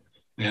stuff.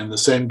 And the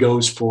same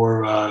goes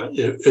for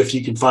if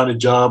you can find a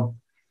job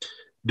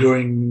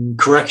doing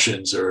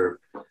corrections or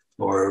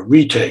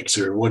retakes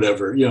or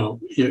whatever,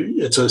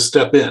 it's a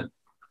step in.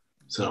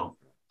 So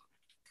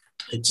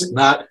it's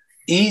not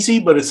easy,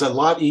 but it's a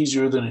lot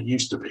easier than it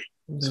used to be.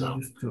 So,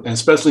 and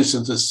especially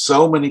since there's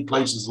so many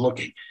places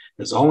looking,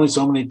 there's only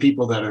so many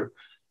people that are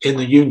in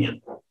the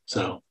union.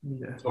 So,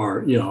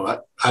 or,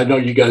 I know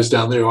you guys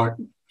down there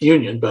aren't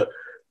union, but,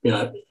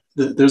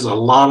 there's a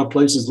lot of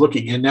places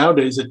looking. And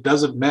nowadays it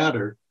doesn't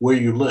matter where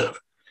you live.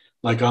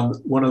 Like on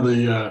one of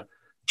the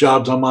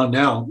jobs I'm on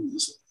now,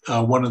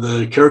 one of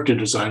the character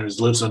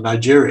designers lives in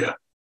Nigeria.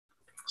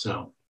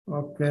 So,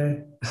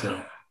 okay.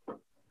 So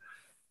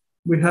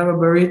we have a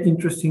very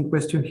interesting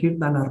question here,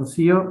 Dana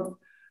Rocio.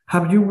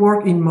 Have you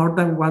worked in more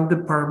than one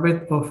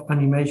department of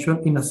animation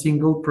in a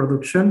single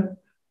production?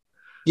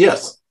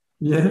 Yes.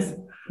 Yes.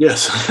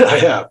 Yes, I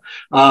have.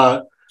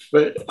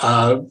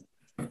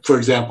 For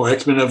example,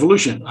 X-Men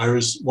Evolution, I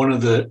was one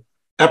of the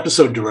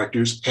episode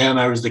directors and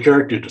I was the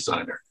character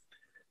designer.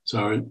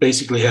 So I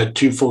basically had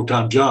 2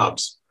 full-time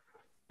jobs.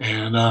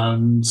 And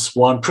on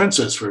Swan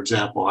Princess, for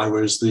example, I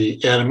was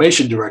the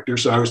animation director.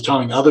 So I was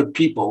telling other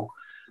people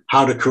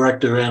how to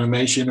correct their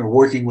animation or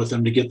working with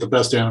them to get the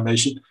best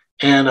animation.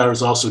 And I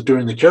was also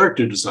doing the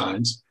character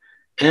designs,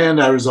 and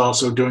I was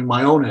also doing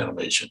my own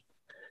animation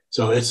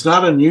So it's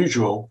not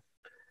unusual,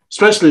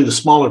 especially the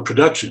smaller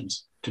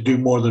productions, to do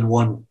more than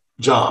one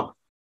job.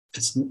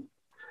 It's,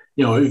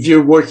 if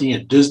you're working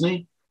at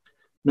Disney,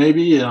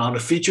 maybe on a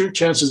feature,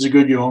 chances are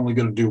good you're only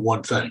going to do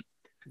one thing,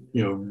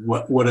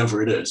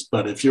 whatever it is.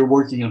 But if you're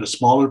working in a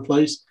smaller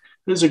place,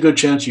 there's a good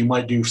chance you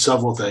might do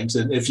several things.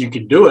 And if you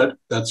can do it,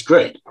 that's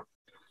great,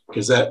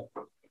 because that,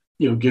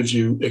 gives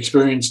you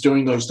experience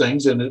doing those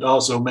things, and it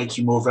also makes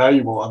you more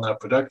valuable on that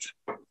production.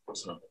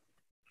 So.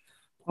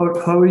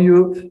 How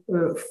you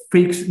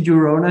fix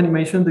your own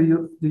animation?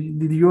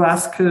 Did you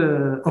ask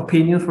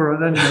opinions for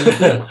other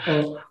animation?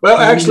 Well,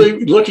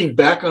 actually, looking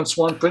back on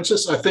Swan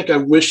Princess, I think I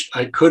wish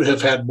I could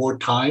have had more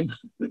time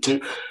to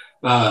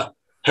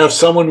have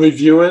someone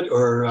review it,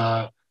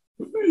 or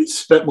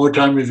spent more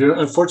time reviewing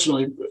it.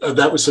 Unfortunately,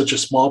 that was such a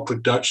small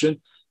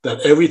production that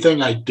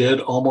everything I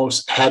did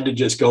almost had to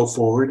just go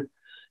forward,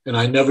 and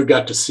I never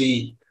got to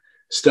see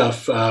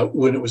stuff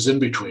when it was in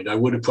between. I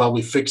would have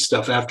probably fixed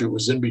stuff after it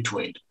was in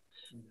between.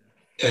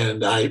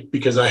 And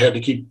because I had to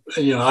keep,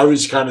 I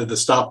was kind of the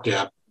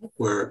stopgap,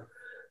 where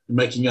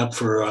making up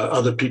for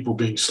other people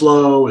being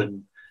slow,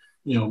 and,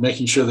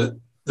 making sure that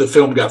the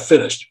film got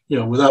finished.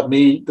 Without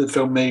me, the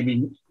film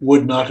maybe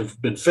would not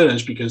have been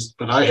finished,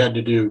 but I had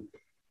to do,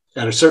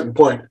 at a certain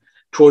point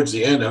towards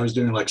the end, I was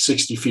doing like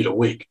 60 feet a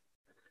week.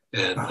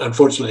 And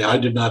unfortunately, I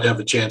did not have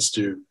a chance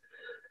to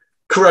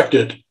correct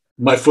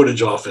my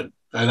footage often.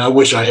 And I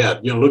wish I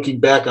had. Looking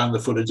back on the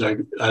footage, I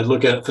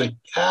look at it and think,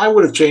 I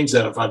would have changed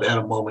that if I'd had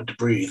a moment to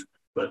breathe.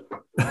 But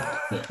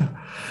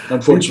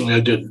unfortunately, I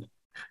didn't.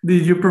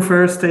 Did you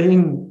prefer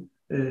staying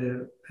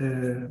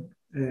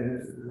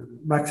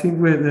maxing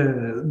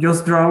with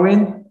just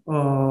drawing,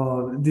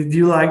 or did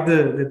you like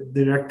the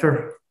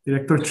director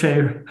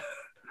chair?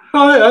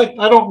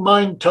 I don't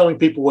mind telling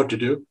people what to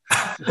do.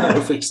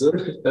 I'll fix it.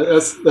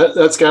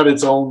 That's got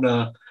its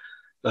own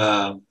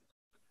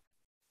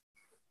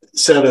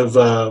set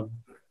of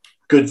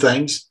good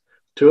things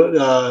to it.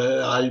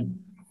 I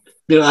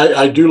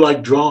do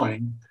like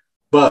drawing,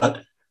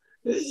 but,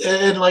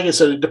 and like I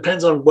said, it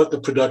depends on what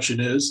the production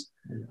is.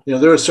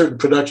 There are certain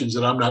productions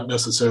that I'm not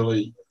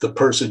necessarily the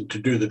person to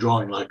do the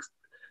drawing. Like,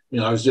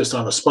 I was just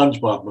on a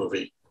SpongeBob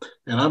movie,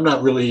 and I'm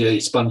not really a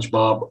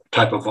SpongeBob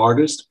type of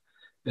artist.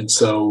 And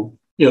so,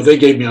 they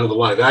gave me all the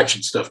live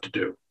action stuff to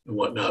do and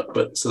whatnot,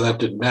 but so that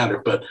didn't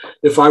matter. But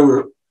if I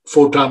were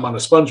full-time on a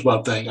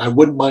SpongeBob thing, I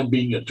wouldn't mind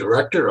being a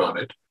director on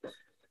it,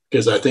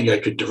 because I think I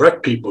could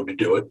direct people to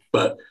do it,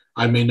 but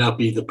I may not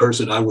be the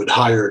person I would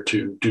hire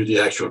to do the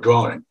actual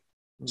drawing.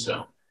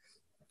 So.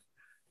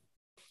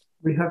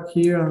 We have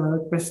here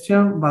another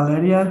question.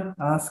 Valeria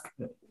asked,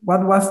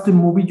 what was the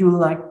movie you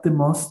liked the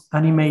most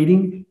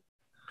animating?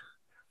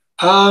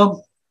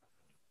 Well,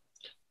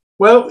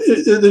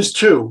 there's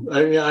two.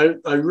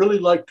 I really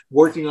liked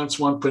working on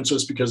Swan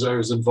Princess because I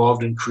was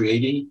involved in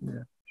creating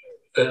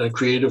in a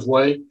creative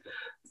way.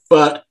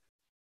 But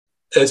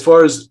as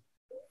far as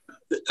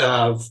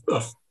a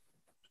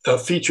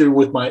feature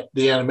with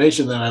the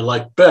animation that I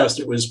liked best,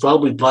 it was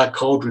probably Black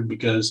Cauldron,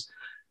 because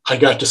I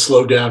got to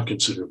slow down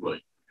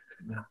considerably.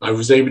 Yeah. I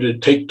was able to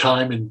take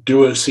time and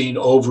do a scene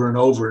over and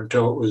over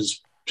until it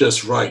was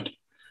just right,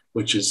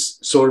 which is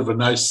sort of a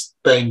nice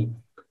thing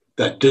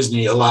that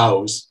Disney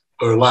allowed.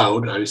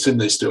 I assume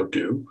they still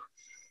do,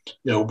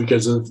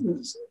 because of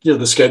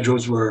the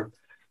schedules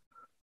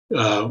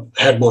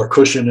had more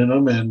cushion in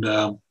them,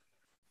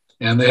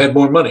 and they had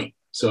more money,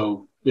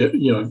 so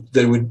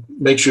they would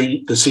make sure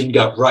the scene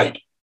got right,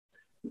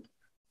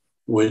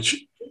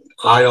 which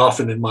I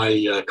often in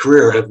my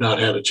career have not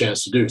had a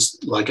chance to do,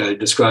 like I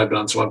described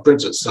on Swan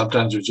Princess.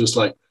 Sometimes it's just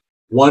like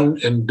one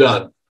and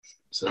done.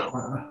 So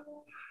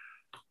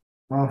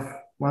off,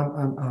 one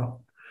and off.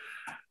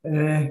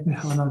 We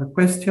have another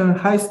question.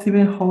 Hi,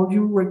 Stephen. How do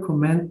you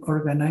recommend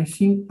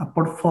organizing a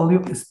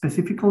portfolio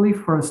specifically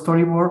for a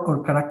storyboard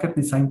or character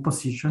design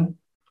position?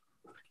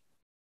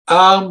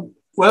 Well,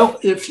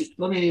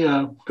 let me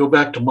go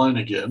back to mine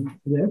again.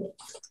 Yeah.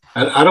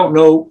 I don't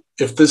know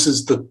if this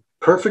is the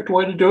perfect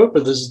way to do it,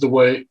 but this is the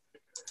way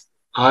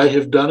I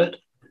have done it.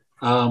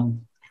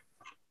 And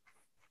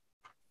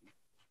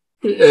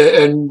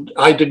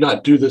I did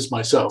not do this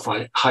myself.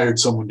 I hired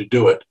someone to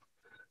do it.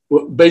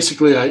 Well,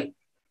 basically,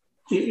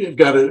 you've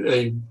got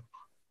a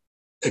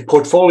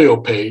portfolio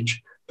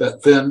page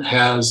that then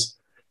has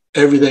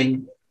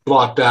everything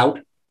blocked out.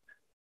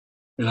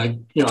 And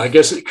I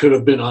guess it could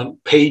have been on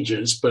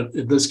pages, but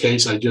in this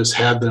case, I just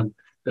had them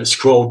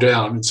scroll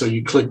down. And so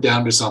you click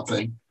down to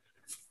something,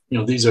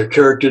 these are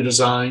character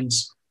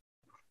designs,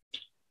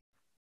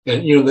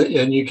 and,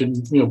 and you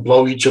can,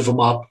 blow each of them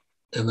up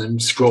and then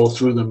scroll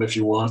through them if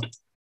you want.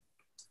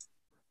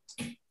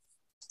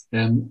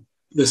 And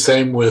the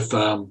same with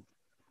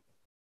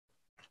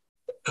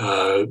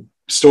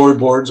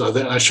storyboards. I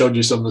think I showed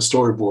you some of the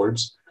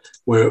storyboards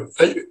where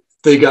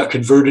they got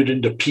converted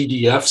into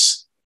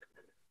PDFs,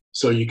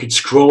 so you could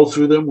scroll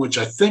through them, which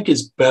I think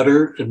is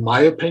better, in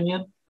my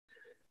opinion,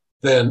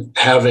 than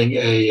having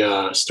a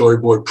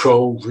Storyboard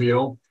Pro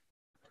reel,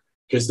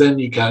 because then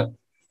you can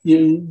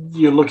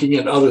you're looking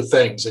at other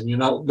things, and you're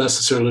not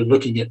necessarily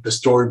looking at the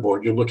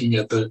storyboard. You're looking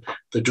at the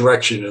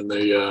direction and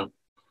the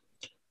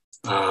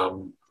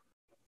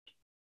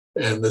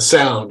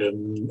sound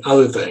and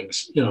other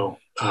things.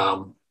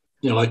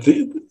 Like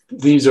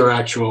these are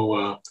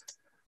actual.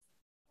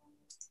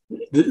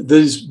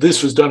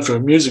 This was done for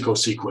musical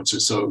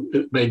sequences, so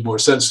it made more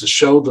sense to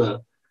show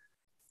the.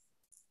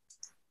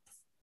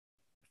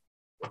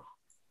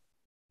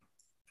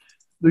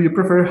 Do you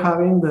prefer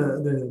having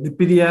the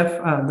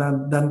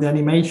PDF than the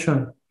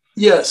animation?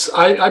 Yes,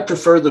 I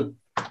prefer the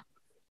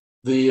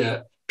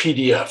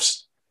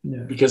PDFs,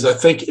 because I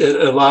think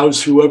it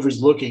allows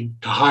whoever's looking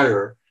to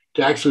hire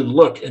to actually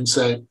look and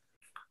say,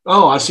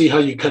 oh, I see how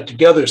you cut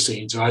together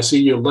scenes, or I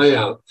see your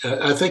layout.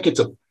 I think it's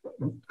a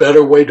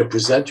better way to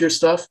present your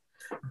stuff,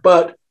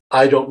 but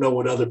I don't know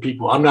what other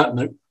people,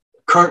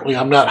 currently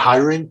I'm not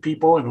hiring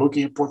people and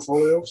looking at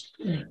portfolios.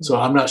 Mm-hmm. So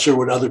I'm not sure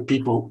what other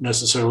people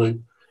necessarily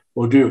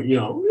will do.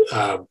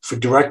 For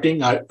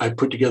directing, I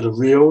put together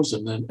reels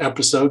and then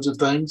episodes of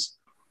things.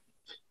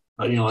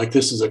 Like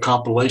this is a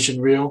compilation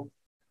reel.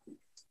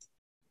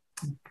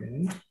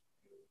 Okay.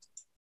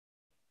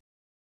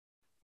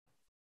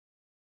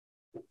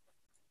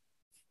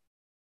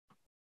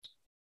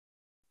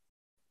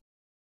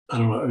 I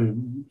don't know,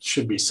 it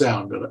should be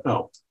sound, but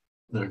oh,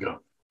 there we go.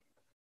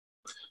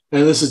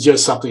 And this is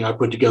just something I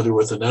put together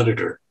with an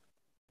editor.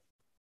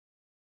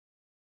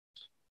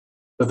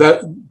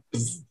 But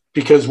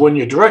because when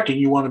you're directing,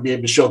 you want to be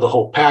able to show the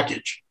whole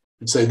package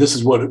and say, this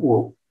is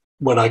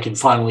what I can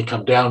finally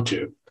come down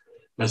to,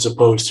 as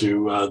opposed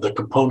to the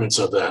components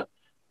of that.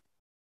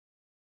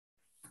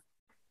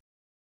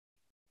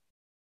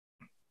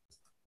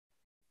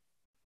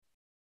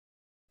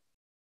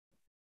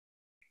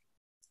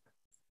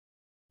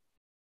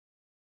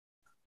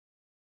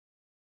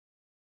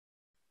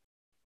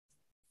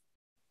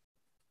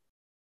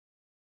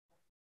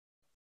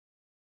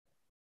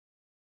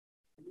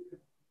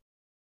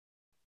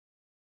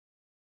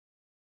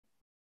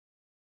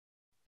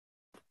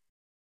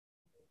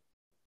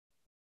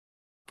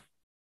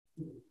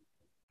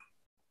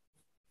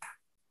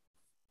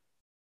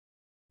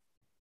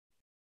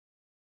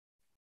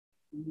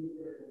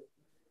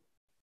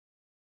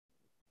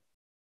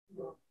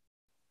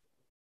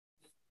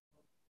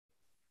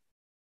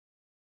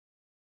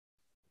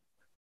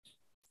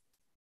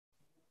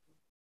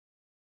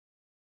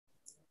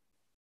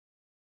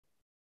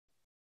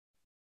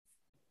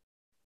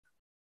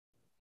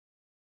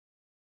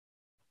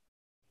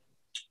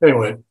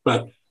 Anyway,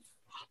 but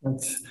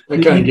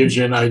that kind of gives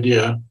you an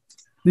idea.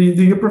 Do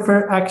you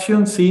prefer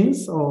action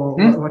scenes, or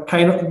what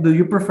kind of, do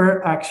you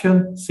prefer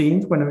action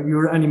scenes when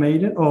you're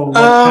animated, or what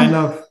kind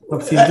of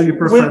scenes do you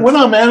prefer? When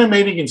I'm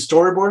animating and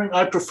storyboarding,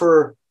 I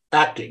prefer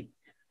acting,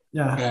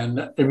 yeah,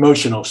 and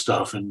emotional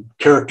stuff and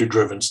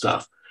character-driven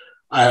stuff.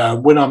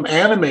 When I'm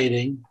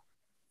animating,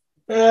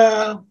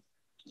 I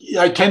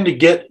tend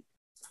to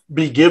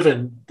be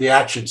given the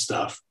action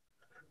stuff,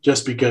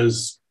 just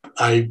because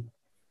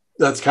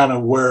that's kind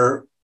of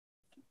where.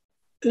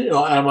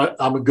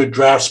 I'm a good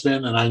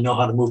draftsman, and I know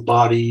how to move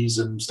bodies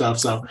and stuff.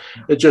 So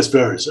it just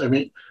varies. I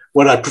mean,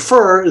 what I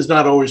prefer is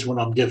not always what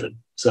I'm given.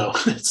 So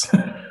it's,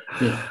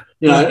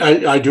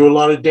 I do a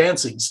lot of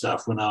dancing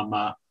stuff when I'm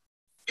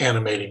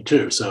animating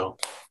too. So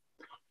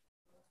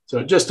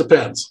it just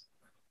depends.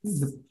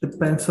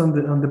 Depends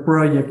on the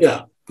project.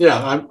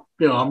 Yeah.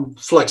 I'm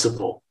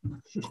flexible.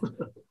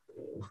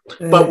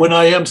 But when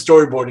I am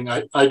storyboarding,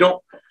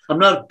 I'm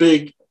not a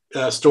big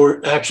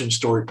action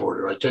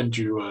storyboarder. I tend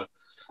to.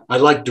 I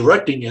like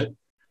directing it,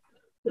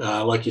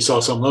 like you saw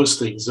some of those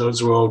things.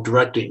 Those were all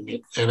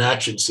directing and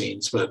action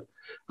scenes. But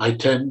I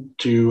tend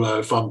to,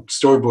 if I'm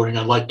storyboarding,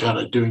 I like kind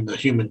of doing the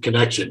human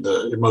connection,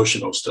 the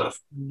emotional stuff.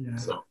 Yeah.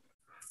 So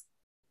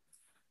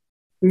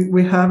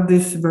we have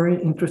this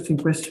very interesting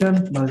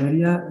question.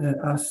 Valeria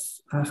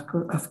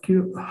ask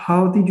you,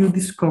 how did you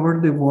discover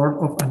the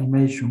world of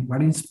animation?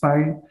 What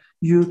inspired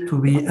you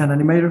to be an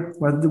animator?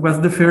 What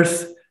was the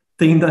first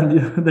thing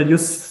that you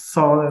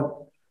saw that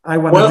I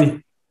want to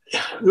be?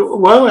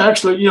 Well,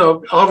 actually,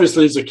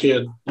 obviously as a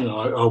kid,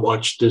 I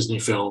watched Disney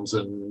films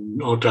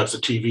and all types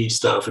of TV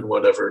stuff and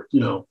whatever,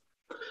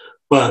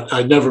 but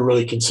I never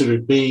really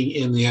considered being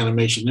in the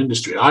animation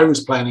industry. I was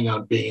planning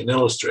on being an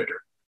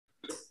illustrator.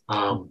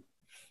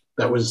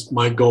 That was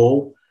my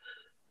goal.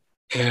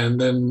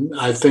 And then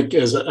I think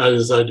as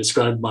I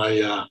described,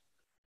 my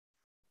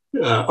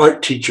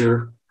art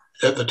teacher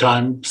at the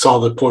time saw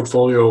the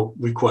portfolio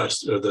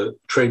request or the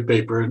trade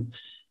paper,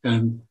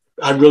 and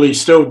I really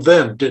still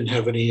then didn't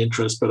have any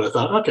interest, but I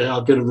thought, okay,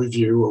 I'll get a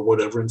review or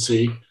whatever and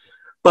see.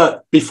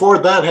 But before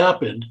that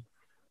happened,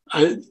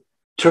 I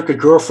took a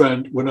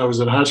girlfriend when I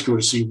was in high school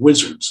to see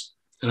Wizards.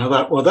 And I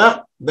thought, well,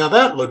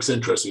 that looks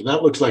interesting.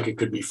 That looks like it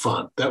could be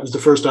fun. That was the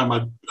first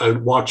time I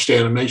watched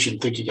animation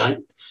thinking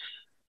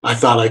I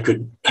thought I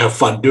could have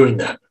fun doing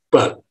that,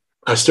 but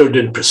I still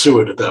didn't pursue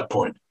it at that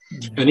point.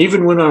 Mm-hmm. And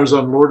even when I was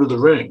on Lord of the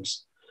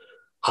Rings,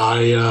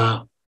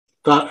 I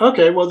thought,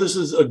 okay, well, this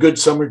is a good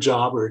summer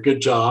job or a good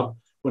job.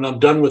 When I'm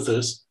done with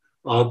this,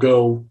 I'll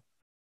go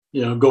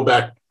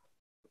back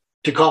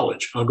to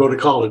college. I'll go to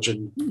college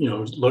and,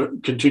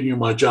 continue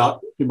my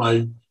job,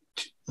 my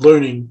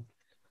learning,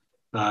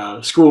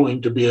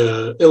 schooling to be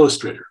an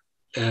illustrator.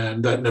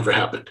 And that never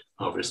happened.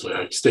 Obviously,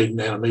 I stayed in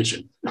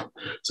animation.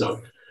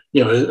 So,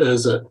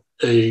 as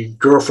a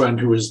girlfriend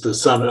who was the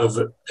son of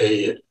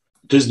a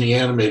Disney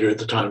animator at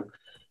the time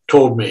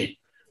told me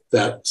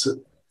that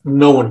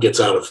no one gets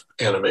out of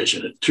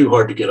animation. It's too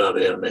hard to get out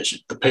of animation.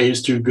 The pay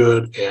is too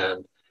good,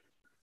 and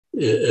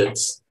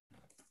it's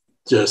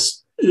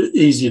just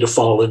easy to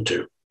fall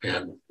into.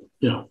 And,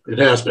 it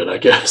has been, I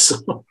guess.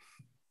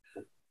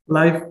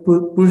 Life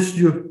pushed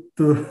you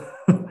to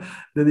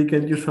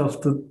dedicate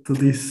yourself to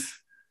this.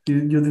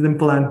 You didn't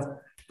plan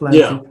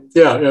Yeah. it.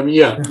 Yeah. I mean,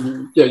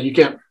 yeah, you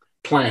can't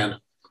plan.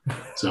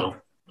 So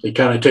it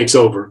kind of takes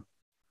over.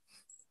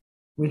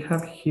 We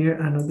have here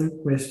another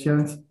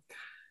question.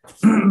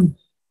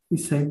 We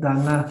say,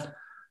 Dana,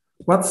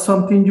 what's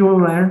something you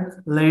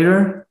learned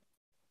later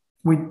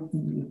with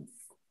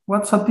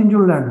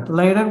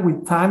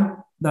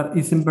time that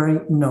isn't very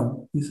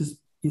known?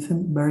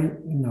 Isn't very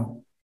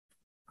known.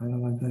 I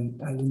don't know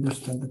if I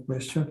understand the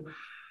question.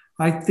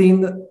 I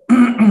think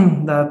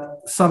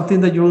that something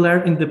that you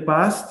learned in the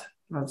past,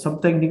 some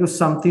technique,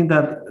 something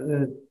that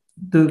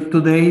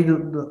today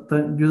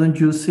you don't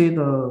use it,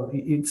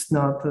 it's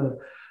not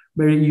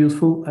very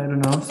useful. I don't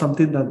know,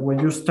 something that when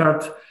you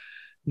start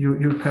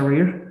your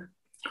career.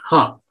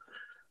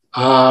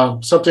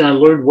 Something I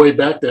learned way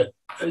back that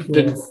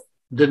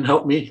didn't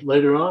help me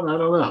later on. I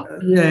don't know.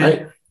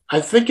 Yeah. I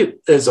think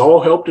it has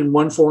all helped in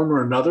one form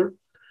or another.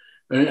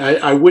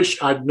 I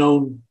wish I'd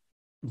known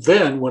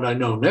then what I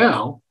know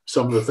now,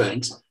 some of the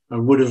things. I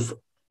would have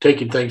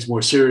taken things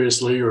more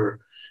seriously or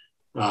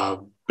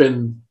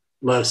been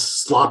less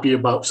sloppy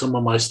about some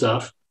of my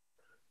stuff.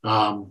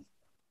 And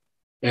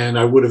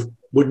I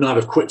would not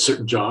have quit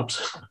certain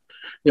jobs.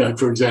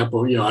 For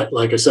example,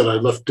 like I said, I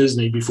left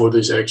Disney before they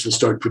actually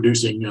started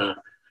producing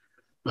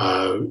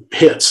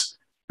hits.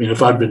 I mean,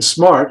 if I'd been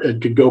smart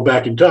and could go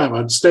back in time,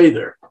 I'd stay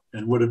there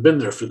and would have been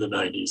there for the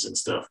 90s and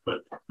stuff. But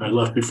I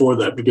left before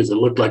that because it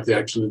looked like they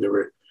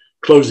were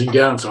closing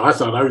down. So I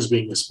thought I was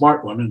being the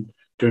smart one, and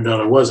turned out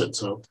I wasn't.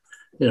 So,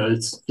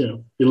 it's,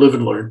 you live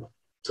and learn.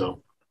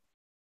 So.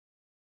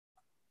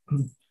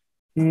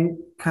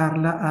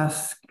 Carla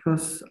asked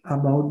us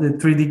about the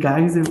 3D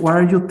guys.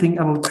 What do you think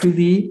about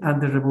 3D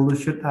and the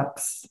Revolution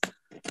apps?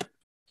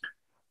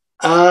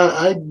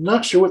 I'm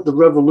not sure what the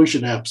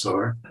Revolution apps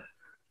are.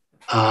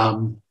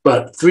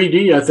 But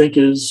 3D, I think,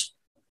 has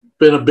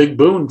been a big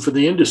boon for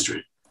the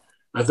industry.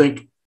 I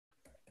think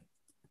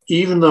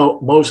even though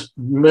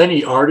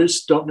many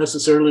artists don't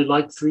necessarily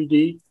like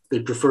 3D, they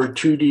prefer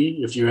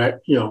 2D if you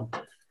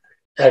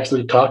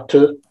actually talk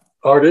to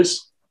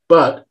artists.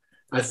 But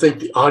I think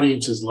the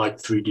audiences like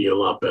 3D a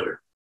lot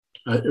better,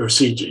 or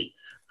CG.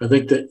 I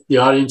think that the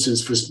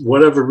audiences, for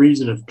whatever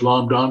reason, have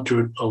glommed onto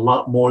it a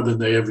lot more than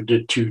they ever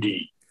did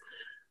 2D.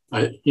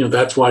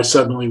 That's why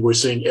suddenly we're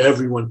seeing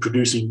everyone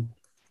producing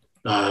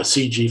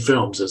CG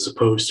films as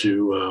opposed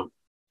to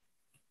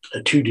a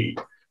 2D.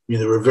 I mean,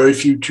 there were very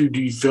few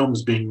 2D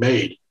films being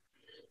made,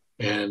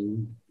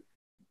 and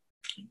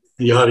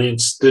the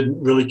audience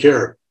didn't really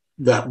care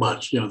that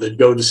much. They'd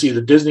go to see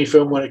the Disney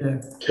film when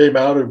it came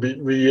out or be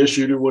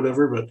reissued or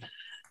whatever. But,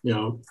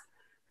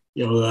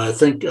 I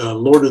think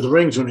Lord of the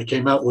Rings, when it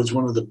came out, was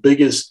one of the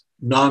biggest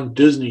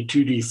non-Disney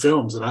 2D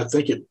films. And I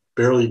think it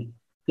barely,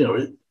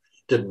 it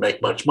didn't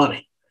make much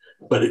money,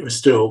 but it was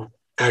still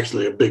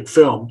actually a big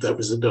film that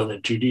was done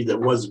in 2D that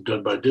wasn't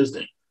done by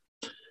Disney.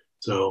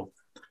 So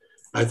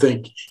I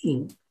think,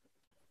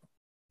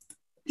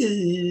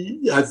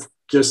 I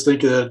just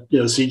think that,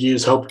 CG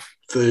has helped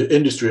the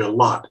industry a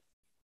lot.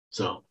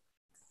 So,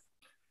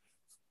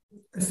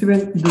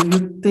 Steven, do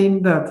you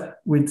think that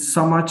with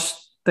so much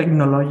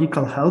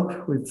technological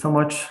help, with so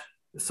much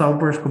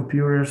software,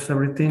 computers,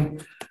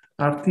 everything,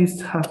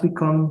 artists have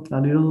become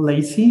a little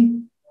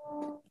lazy?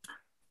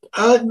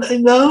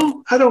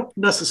 No, I don't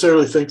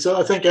necessarily think so.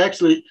 I think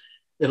actually,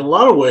 in a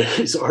lot of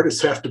ways,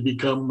 artists have to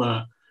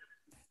become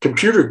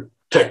computer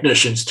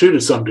technicians too, to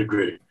some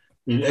degree. I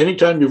mean,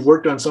 anytime you've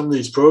worked on some of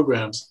these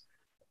programs,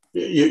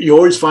 you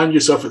always find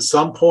yourself at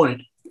some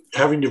point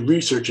having to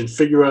research and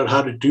figure out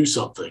how to do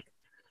something.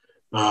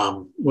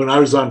 When I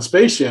was on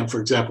Space Jam,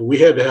 for example, we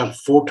had to have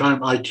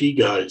full-time IT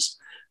guys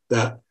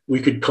that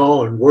we could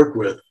call and work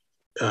with,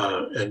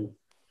 and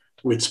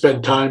we'd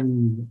spend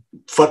time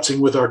futzing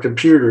with our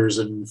computers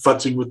and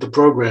futzing with the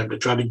program to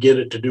try to get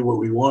it to do what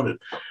we wanted.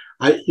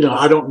 I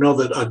don't know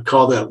that I'd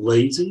call that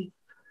lazy.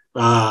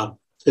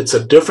 It's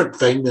a different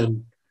thing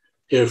than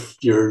if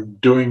you're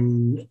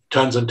doing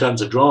tons and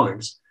tons of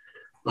drawings.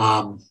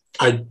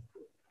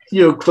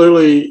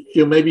 Clearly,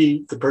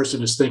 maybe the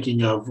person is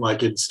thinking of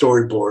like in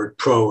Storyboard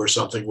Pro or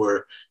something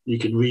where you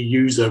can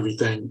reuse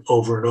everything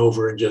over and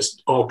over and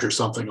just alter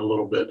something a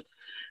little bit.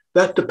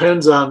 That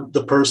depends on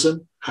the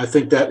person. I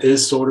think that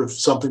is sort of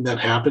something that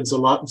happens a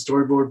lot in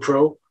Storyboard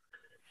Pro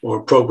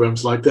or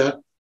programs like that.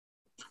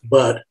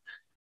 But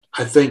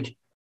I think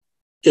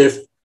if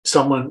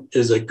someone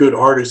is a good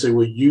artist, they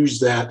will use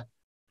that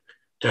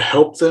to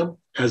help them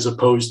as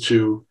opposed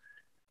to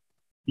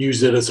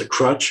use it as a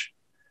crutch.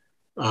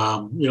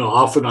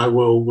 Often I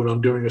will, when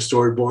I'm doing a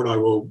storyboard, I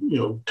will,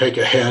 take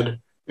a head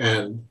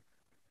and,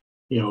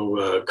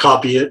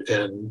 copy it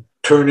and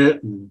turn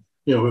it and,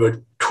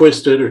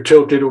 twist it or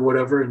tilt it or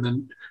whatever, and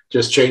then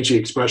just change the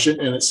expression,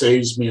 and it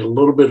saves me a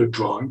little bit of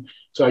drawing.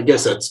 So I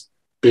guess that's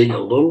being a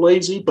little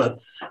lazy, but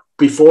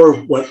before,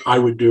 what I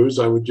would do is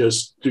I would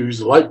just use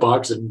the light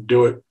box and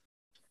do it,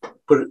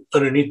 put it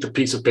underneath the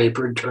piece of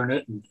paper and turn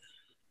it. And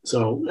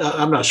so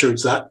I'm not sure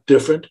it's that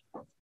different.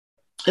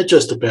 It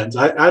just depends.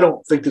 I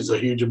don't think there's a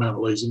huge amount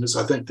of laziness.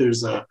 I think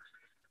there's a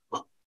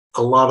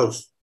lot of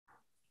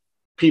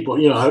people,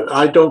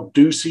 I don't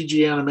do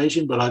CG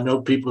animation, but I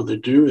know people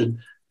that do. And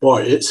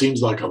boy, it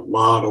seems like a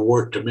lot of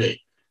work to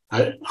me.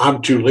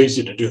 I'm too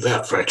lazy to do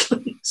that,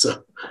 frankly.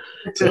 So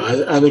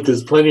I think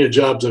there's plenty of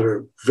jobs that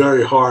are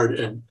very hard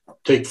and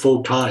take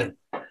full time,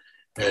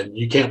 and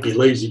you can't be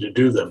lazy to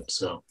do them.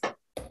 So.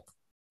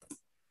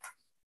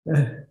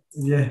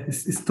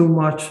 It's too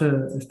much.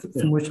 It's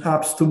too much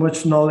apps, too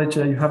much knowledge.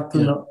 You have to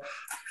know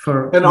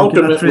for. And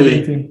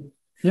ultimately,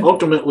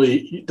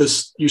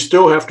 you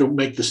still have to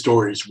make the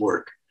stories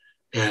work,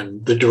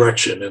 and the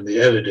direction and the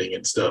editing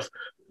and stuff.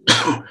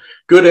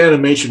 Good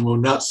animation will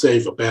not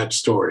save a bad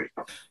story.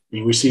 I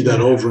mean, we see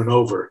that over and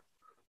over.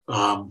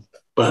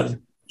 But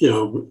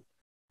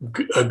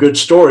a good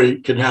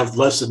story can have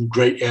less than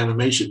great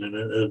animation, and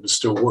it'll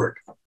still work.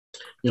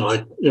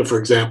 For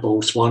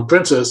example, Swan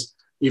Princess.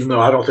 Even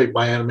though I don't think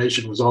my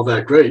animation was all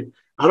that great,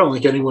 I don't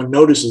think anyone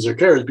notices or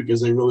cares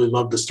because they really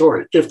love the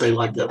story, if they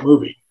like that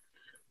movie.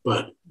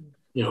 But,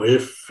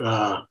 if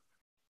I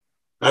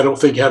don't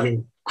think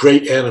having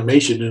great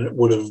animation in it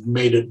would have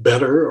made it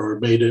better or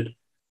made it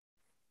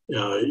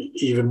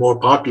even more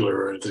popular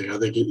or anything. I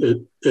think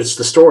it's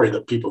the story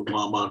that people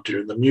glom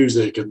onto, and the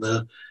music and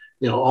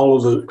all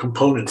of the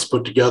components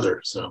put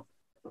together. So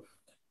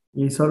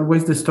it's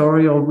always the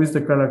story, always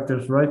the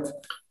characters, right?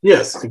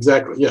 Yes,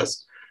 exactly.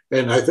 Yes.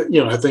 And I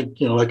think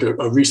like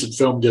a recent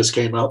film just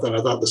came out that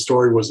I thought the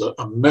story was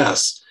a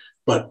mess,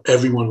 but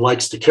everyone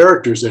likes the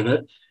characters in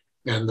it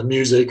and the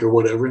music or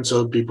whatever. And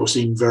so people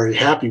seem very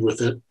happy with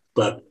it,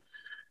 but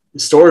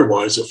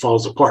story-wise, it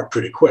falls apart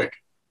pretty quick.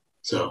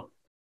 So,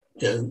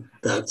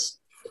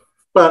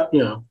 but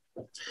you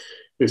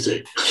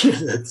see,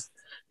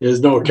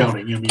 there's no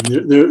accounting. I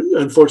mean,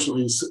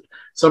 unfortunately,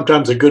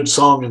 sometimes a good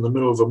song in the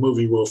middle of a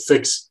movie will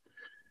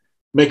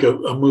make a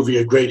movie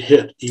a great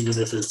hit, even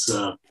if it's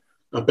a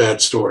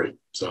bad story.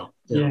 So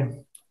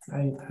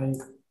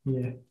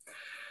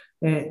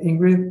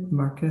Ingrid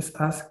Marquez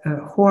asked,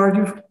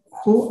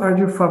 who are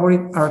your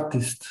favorite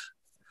artists?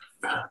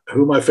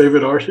 Who are my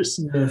favorite artists?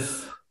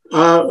 Yes.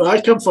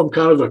 I come from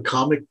kind of a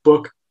comic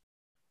book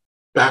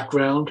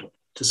background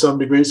to some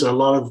degree, so a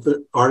lot of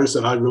the artists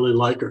that I really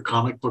like are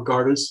comic book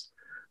artists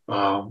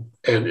and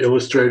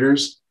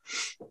illustrators.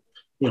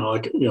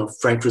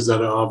 Frank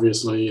Frazetta,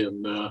 obviously,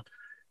 and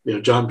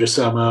John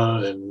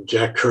Buscema and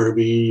Jack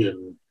Kirby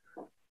and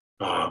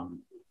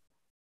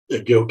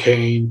Gil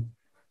Kane,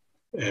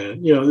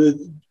 and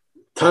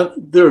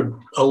there are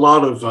a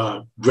lot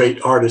of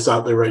great artists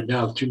out there right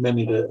now. Too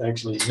many to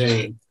actually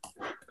name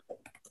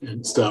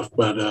and stuff,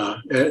 but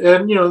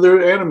and there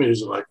are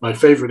animators. Like my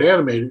favorite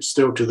animator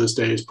still to this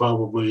day is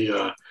probably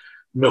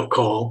Milt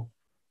Kahl.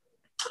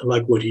 I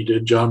like what he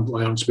did, John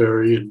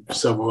Lounsbury, and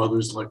several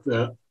others like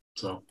that.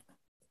 So.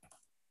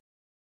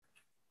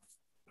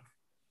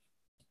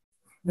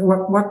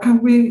 What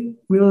can we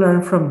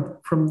learn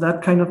from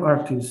that kind of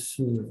artist,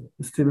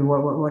 Stevie?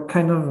 What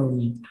kind of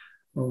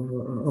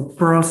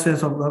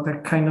process of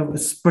that kind of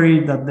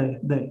spirit that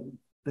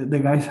the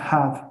guys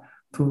have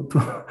to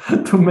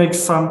make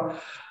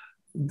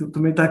to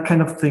make that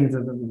kind of things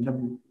that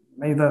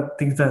make that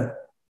things that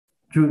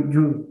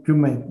you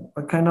make?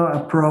 What kind of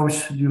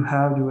approach you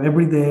have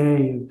every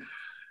day?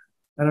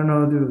 I don't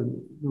know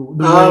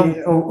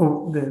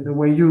the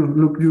way you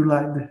look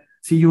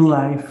see your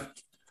life.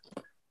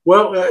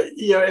 Well,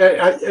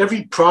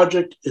 every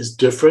project is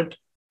different,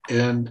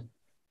 and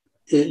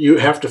you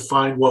have to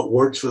find what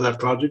works for that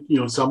project.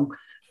 Some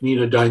need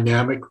a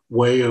dynamic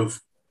way of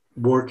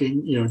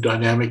working,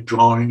 dynamic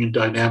drawing and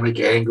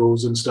dynamic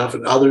angles and stuff,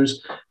 and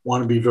others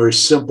want to be very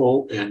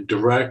simple and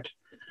direct.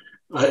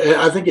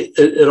 I think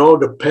it all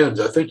depends.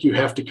 I think you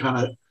have to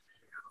kind of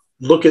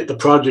look at the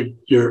project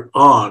you're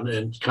on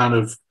and kind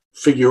of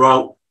figure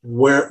out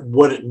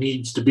what it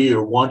needs to be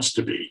or wants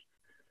to be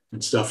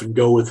and stuff, and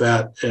go with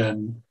that.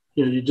 And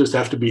you just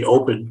have to be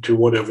open to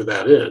whatever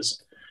that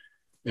is.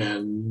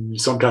 And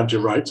sometimes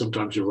you're right,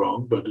 sometimes you're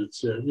wrong, but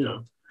it's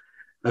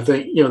I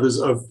think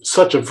there's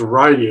such a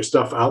variety of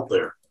stuff out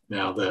there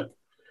now that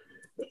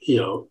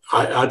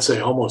I'd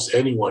say almost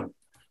anyone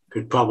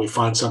could probably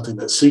find something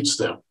that suits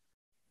them.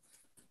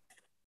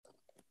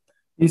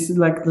 It's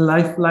like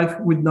life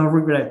with no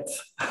regrets.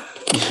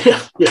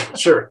 Yeah,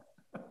 sure.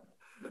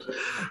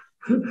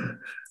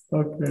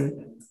 Okay,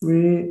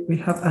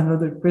 we have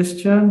another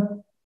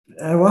question.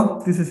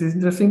 This is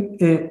interesting.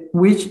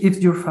 Which is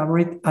your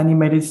favorite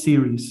animated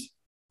series?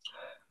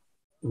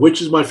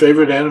 Which is my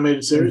favorite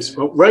animated series?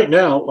 Well, right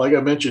now, like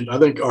I mentioned, I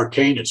think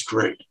Arcane is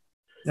great.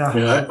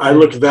 Yeah. I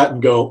look at that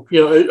and go,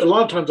 a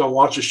lot of times I'll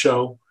watch a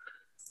show,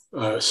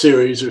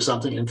 series or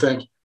something and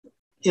think,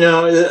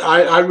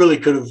 I really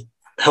could have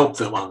helped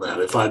them on that.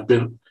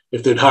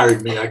 If they'd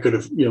hired me, I could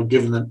have,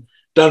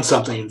 done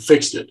something and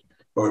fixed it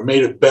or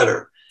made it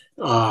better.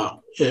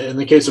 In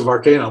the case of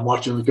Arcane, I'm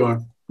watching them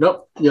going,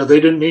 nope, they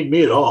didn't need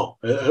me at all.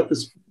 It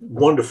was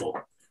wonderful.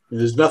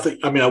 There's nothing,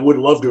 I would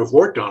love to have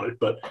worked on it,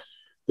 but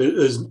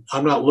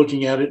I'm not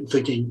looking at it and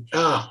thinking,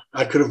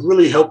 I could have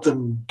really helped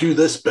them do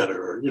this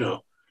better,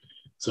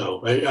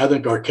 So I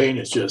think Arcane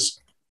is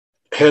just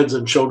heads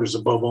and shoulders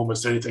above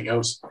almost anything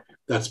else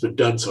that's been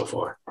done so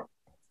far.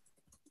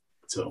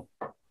 So.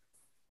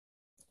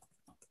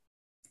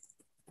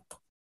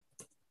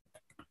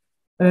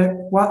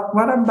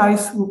 What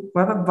advice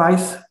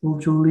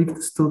would you leave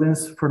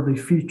students for the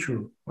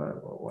future?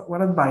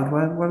 What advice?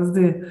 What is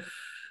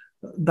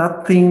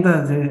that thing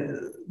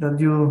that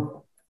you?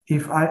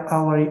 If I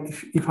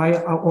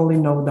only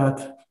know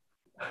that.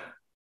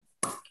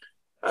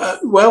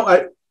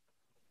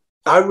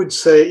 I would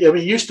say,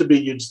 it used to be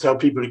you'd just tell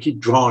people to keep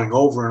drawing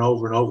over and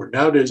over and over.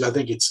 Nowadays, I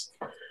think it's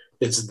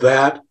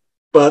that,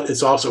 but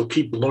it's also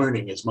keep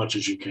learning as much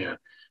as you can.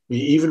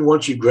 Even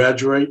once you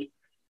graduate,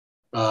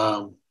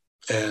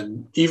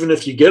 and even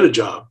if you get a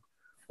job,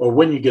 or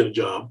when you get a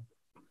job,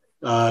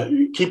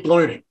 keep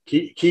learning.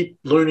 Keep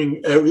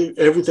learning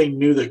everything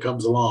new that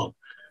comes along.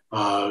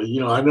 I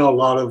know a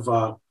lot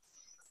of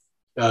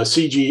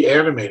CG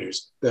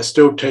animators that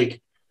still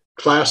take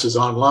classes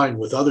online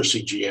with other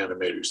CG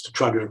animators to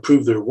try to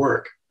improve their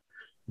work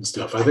and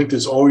stuff. I think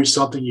there's always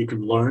something you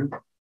can learn.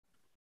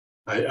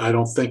 I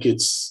don't think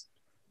it's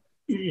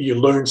you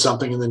learn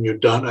something and then you're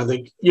done. I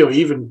think,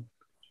 even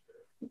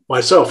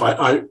myself,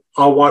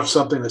 I'll watch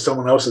something that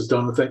someone else has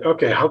done and think,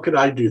 okay, how could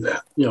I do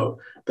that?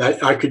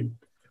 That I could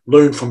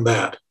learn from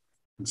that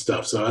and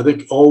stuff. So I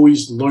think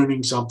always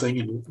learning something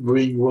and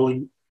being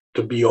willing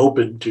to be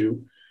open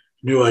to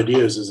new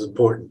ideas is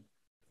important.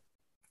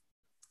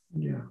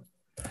 Yeah.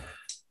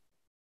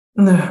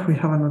 We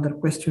have another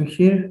question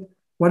here.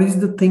 What is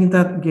the thing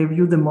that gave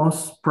you the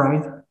most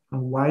pride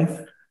and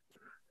why?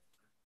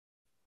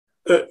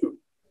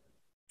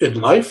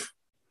 In life?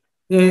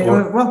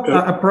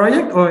 A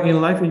project or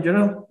in life in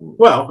general?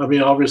 Well,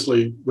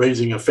 obviously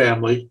raising a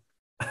family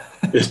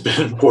has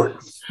been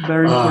important.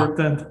 Very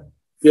important.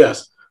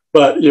 Yes.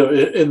 But,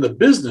 in the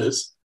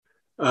business,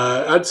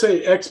 I'd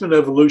say X-Men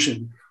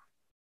Evolution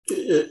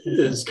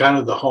is kind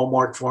of the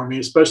hallmark for me,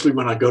 especially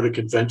when I go to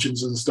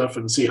conventions and stuff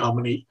and see how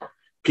many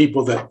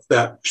people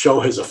that show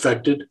has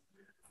affected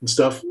and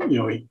stuff,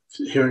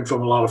 hearing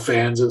from a lot of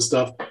fans and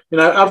stuff.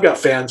 I've got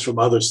fans from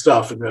other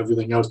stuff and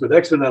everything else, but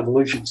X-Men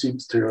Evolution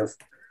seems to have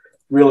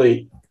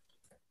really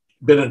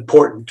been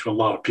important to a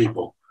lot of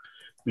people.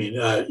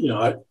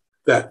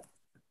 That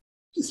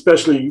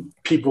especially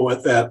people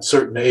at that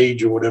certain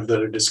age or whatever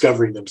that are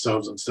discovering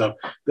themselves and stuff,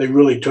 they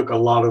really took a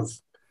lot of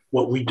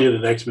what we did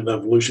in X-Men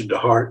Evolution to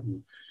heart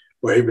and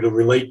were able to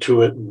relate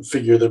to it and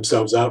figure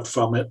themselves out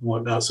from it and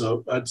whatnot.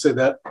 So I'd say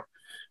that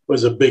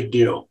was a big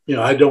deal.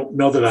 I don't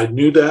know that I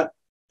knew that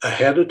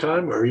ahead of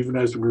time or even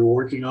as we were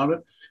working on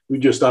it. We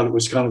just thought it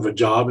was kind of a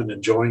job and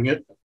enjoying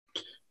it.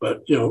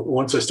 But,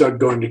 once I started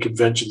going to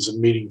conventions and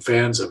meeting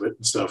fans of it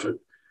and stuff,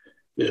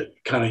 it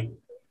kind of,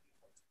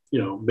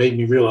 made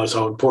me realize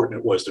how important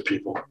it was to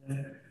people.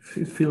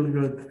 It feels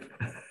good.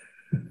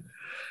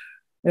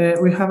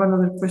 We have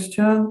another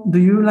question. Do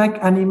you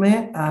like anime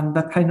and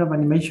that kind of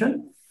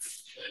animation?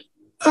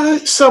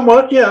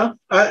 Somewhat, yeah.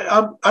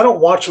 I don't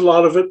watch a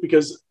lot of it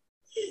because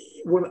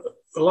when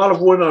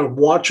I'm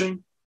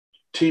watching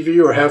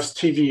TV or have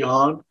TV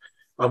on,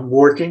 I'm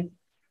working.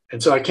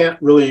 And so I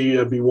can't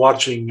really be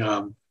watching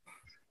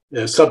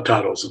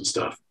subtitles and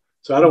stuff.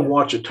 So I don't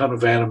watch a ton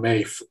of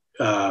anime.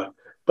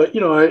 But,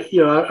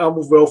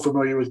 I'm well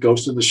familiar with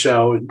Ghost in the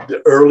Shell and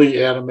the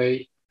early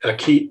anime,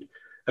 Akima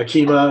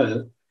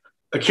and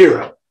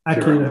Akira.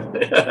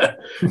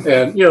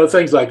 And,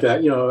 things like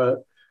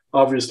that,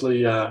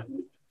 obviously,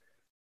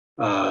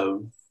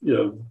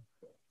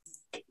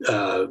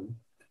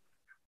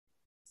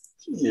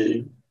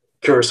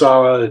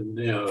 Kurosawa and,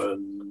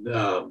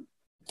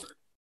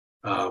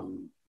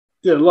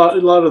 a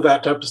lot of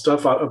that type of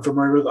stuff I'm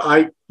familiar with.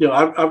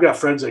 I've got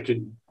friends that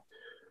can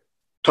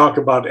talk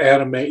about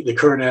anime, the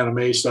current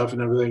anime stuff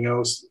and everything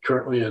else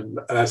currently, and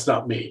that's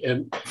not me.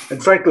 And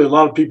frankly, a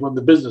lot of people in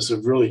the business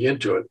are really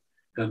into it,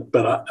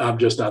 but I'm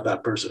just not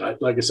that person.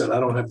 Like I said,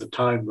 I don't have the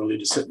time really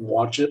to sit and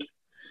watch it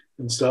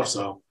and stuff.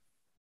 So,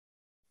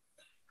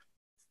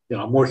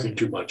 I'm working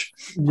too much.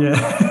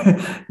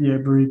 Yeah, yeah,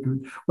 very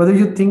good. What do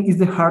you think is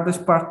the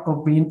hardest part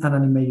of being an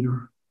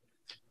animator?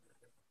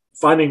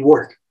 Finding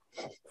work,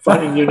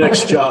 finding your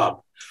next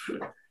job.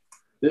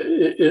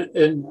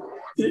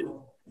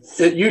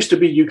 It used to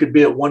be you could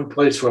be at one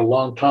place for a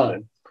long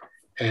time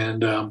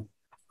and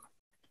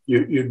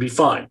you'd be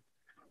fine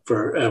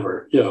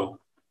forever,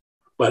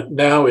 but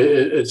now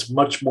it's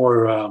much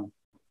more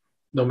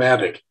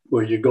nomadic,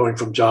 where you're going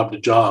from job to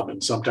job,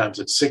 and sometimes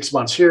it's 6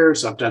 months here,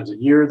 sometimes a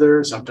year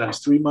there, sometimes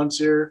 3 months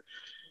here,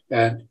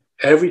 and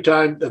every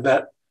time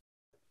that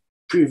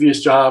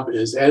previous job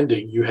is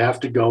ending, you have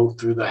to go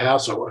through the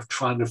hassle of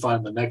trying to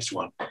find the next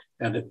one,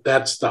 and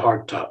that's the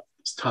hard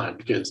time,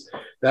 because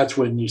that's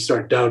when you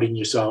start doubting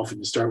yourself and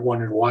you start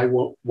wondering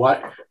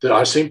why did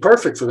I seem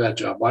perfect for that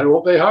job? Why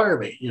won't they hire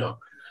me?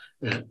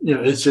 And,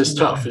 it's just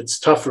tough. It's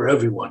tough for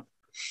everyone.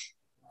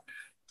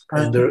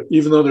 And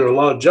even though there are a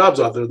lot of jobs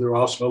out there, there are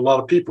also a lot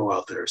of people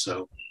out there.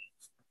 So,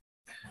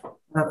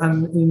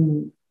 and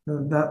in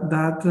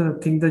that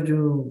thing that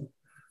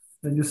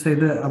you say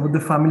about the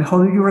family,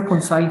 how do you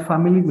reconcile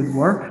family with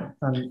work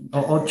and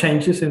all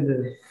changes in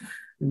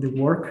the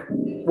work?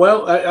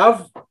 Well,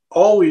 I've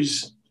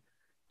always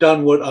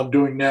done what I'm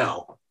doing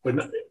now,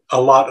 but a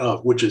lot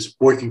of which is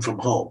working from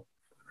home.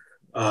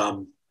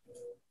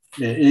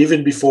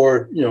 Even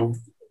before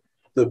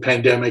the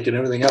pandemic and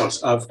everything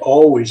else, I've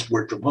always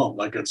worked from home.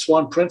 Like at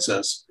Swan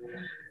Princess,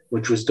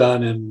 which was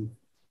done in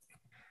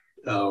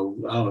I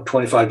don't know,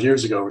 25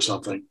 years ago or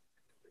something.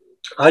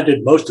 I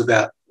did most of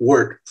that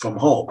work from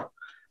home.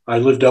 I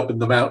lived up in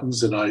the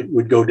mountains, and I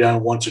would go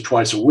down once or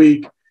twice a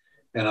week,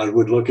 and I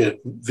would look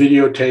at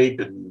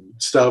videotape and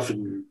stuff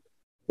and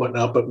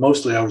whatnot, but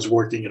mostly I was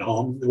working at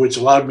home, which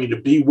allowed me to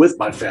be with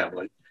my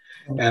family.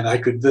 And I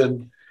could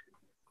then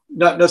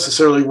not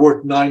necessarily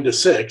work 9 to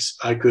 6.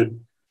 I could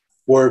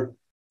work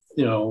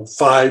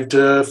 5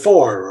 to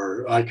 4,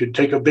 or I could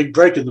take a big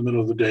break in the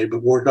middle of the day,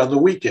 but work on the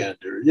weekend,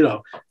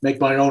 or, make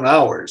my own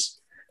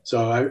hours.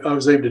 So I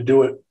was able to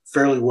do it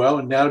fairly well.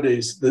 And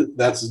nowadays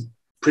that's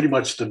pretty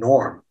much the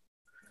norm.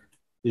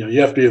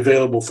 You have to be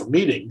available for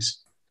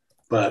meetings,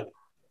 but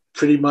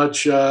pretty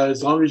much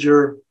as long as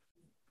you're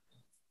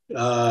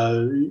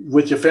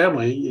with your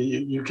family,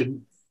 you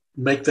can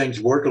make things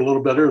work a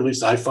little better. At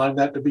least I find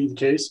that to be the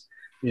case.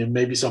 And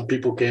maybe some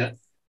people can't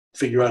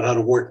figure out how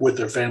to work with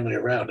their family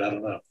around. I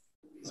don't know.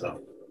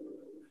 So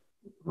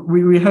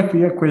we have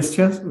here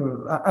questions.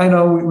 I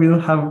know we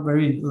don't have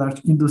very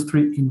large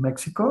industry in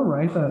Mexico,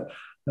 right?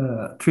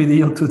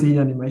 3D or 2D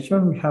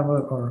animation. We have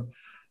our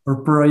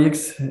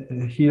projects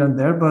here and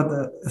there, but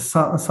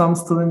some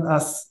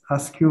students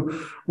ask you,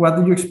 what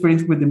do you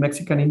experience with the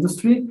Mexican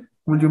industry?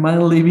 Would you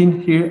mind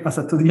living here as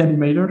a 2D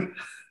animator?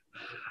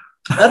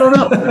 I don't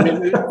know. I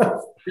mean,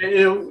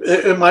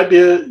 it might be,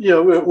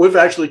 we've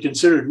actually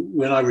considered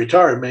when I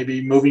retire,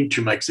 maybe moving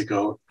to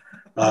Mexico,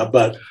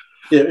 but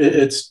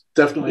it's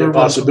definitely a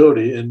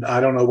possibility. And I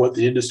don't know what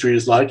the industry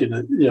is like. And,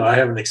 I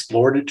haven't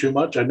explored it too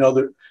much. I know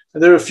that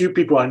there are a few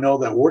people I know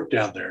that work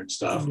down there and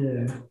stuff.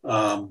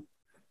 Yeah.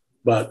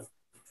 But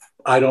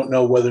I don't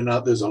know whether or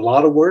not there's a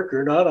lot of work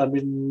or not. I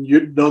mean,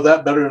 you'd know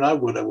that better than I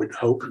would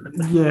hope.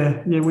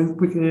 Yeah.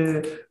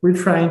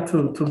 We're trying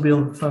to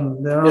build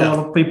some. There are a lot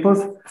of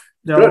people.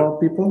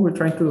 We're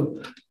trying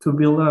to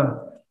build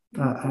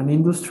an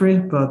industry,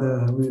 but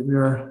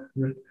we're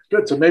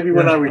good. So maybe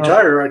when I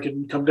retire, I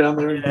can come down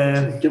there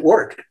and get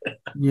work.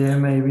 Yeah,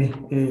 maybe.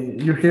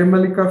 You hear,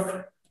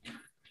 Malikov?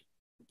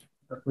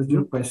 That was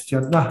your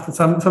question.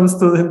 Some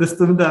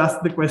student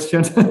asked the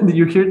question. Did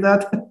you hear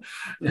that?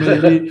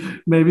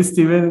 Maybe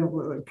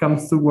Steven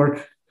comes to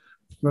work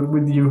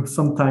with you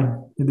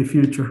sometime in the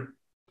future.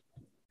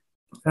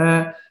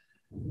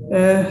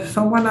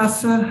 Someone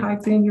asked, I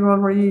think you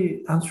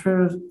already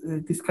answered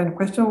this kind of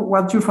question.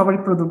 What's your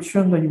favorite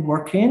production that you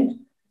work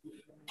in?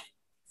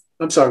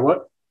 I'm sorry,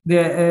 what?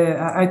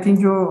 I think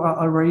you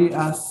already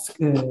asked.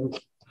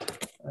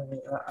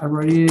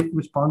 Already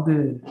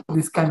responded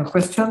this kind of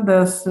question.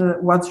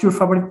 What's your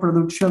favorite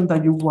production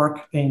that you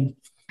work in?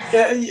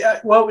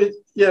 Well,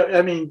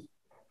 I mean,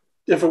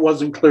 if it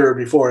wasn't clear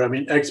before, I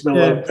mean,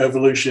 X-Men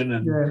Evolution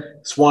and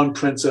Swan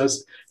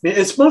Princess. I mean,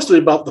 it's mostly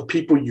about the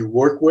people you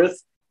work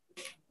with,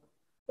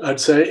 I'd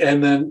say,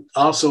 and then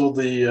also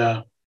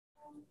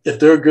if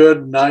they're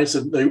good, nice,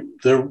 and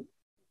they're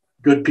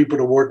good people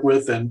to work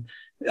with, and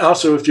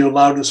also if you're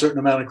allowed a certain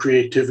amount of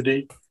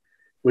creativity,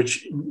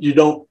 which you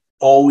don't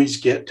always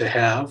get to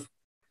have,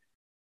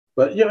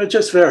 but it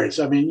just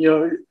varies. I mean,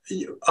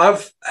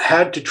 I've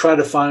had to try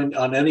to find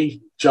on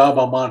any job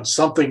I'm on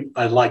something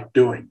I like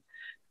doing.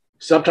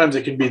 Sometimes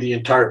it can be the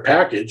entire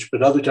package,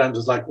 but other times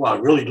it's like, wow, I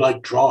really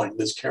like drawing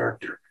this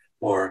character,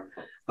 or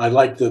I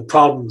like the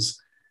problems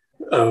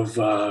of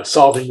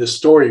solving this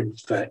story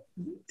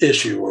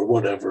issue or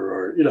whatever,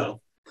 or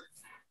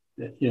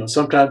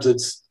sometimes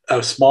it's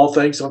a small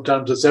thing,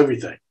 sometimes it's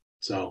everything.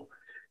 So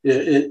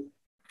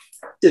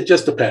it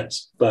just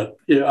depends, but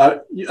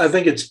I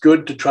think it's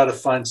good to try to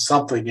find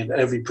something in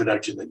every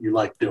production that you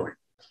like doing.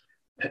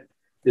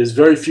 There's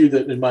very few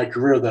that in my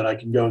career that I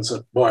can go and say,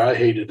 boy, I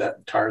hated that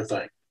entire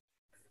thing.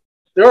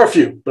 There are a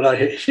few, but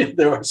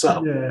there are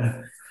some.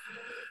 Yeah.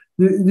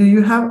 Do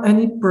you have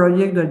any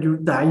project that you're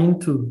dying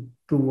to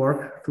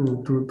work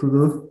to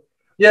do?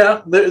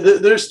 Yeah,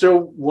 there's still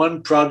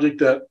one project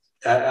that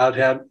I'd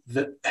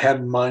had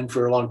in mind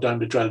for a long time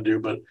to try to do,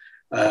 but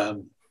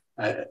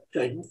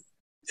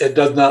it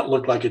does not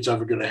look like it's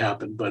ever going to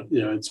happen. But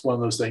it's one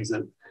of those things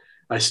that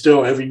I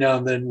still every now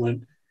and then,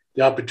 when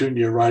the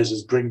opportunity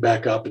arises, bring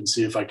back up and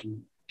see if I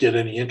can get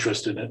any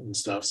interest in it and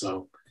stuff.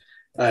 So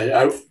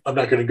I'm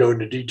not going to go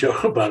into detail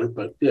about it,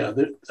 but yeah,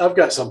 I've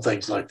got some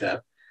things like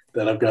that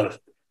I've got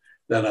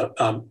that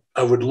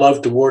I would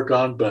love to work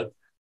on, but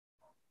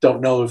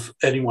don't know if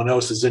anyone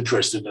else is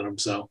interested in them.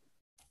 So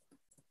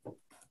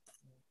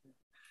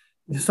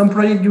some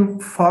project you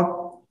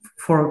fought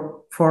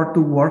for to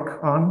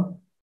work on?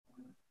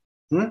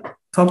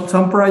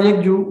 Some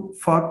project you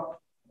fought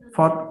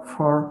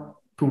for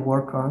to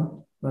work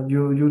on, but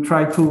you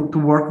try to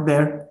work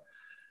there.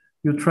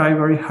 You try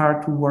very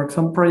hard to work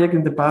some project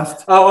in the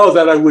past. Oh,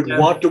 that I would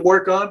want to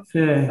work on.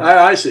 Yeah,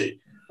 I see.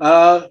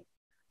 I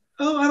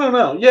don't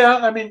know. Yeah,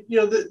 I mean,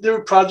 there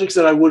were projects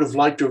that I would have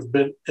liked to have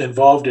been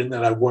involved in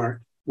that I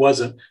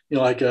wasn't.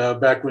 Like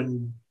back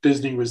when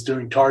Disney was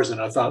doing Tarzan,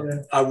 I thought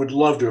I would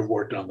love to have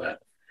worked on that.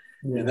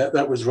 Yeah. And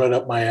that was right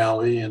up my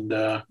alley. And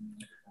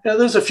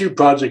there's a few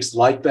projects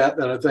like that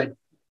I think,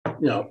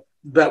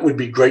 that would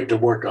be great to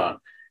work on.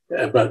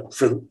 But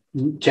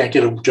can't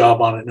get a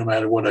job on it no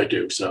matter what I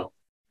do. So,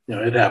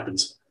 it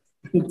happens.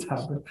 It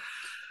happens.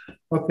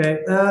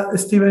 Okay,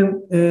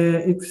 Steven,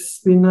 it's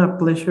been a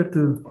pleasure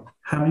to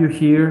have you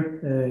here.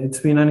 It's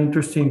been an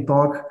interesting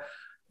talk.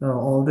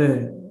 All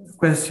the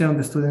questions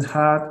the students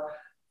had,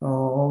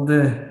 all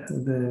the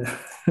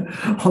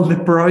all the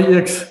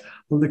projects,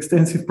 all the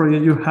extensive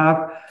projects you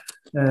have.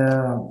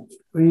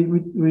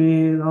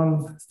 We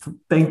don't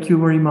thank you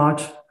very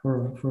much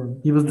for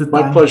giving us the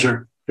time. My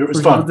pleasure. It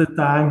was fun. The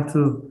time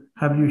to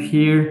have you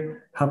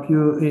here, have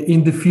you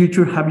in the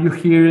future, have you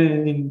here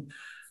in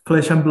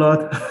flesh and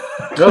blood.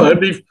 No, that'd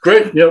be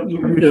great.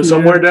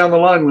 Somewhere down the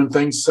line when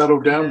things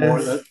settle down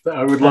more,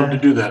 I would love to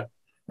do that.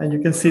 And you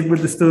can sit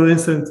with the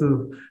students and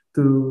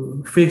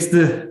to fix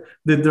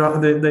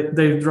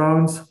their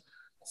drones.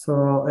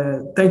 So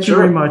thank you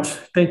very much.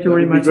 Thank you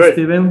very much,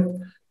 Steven.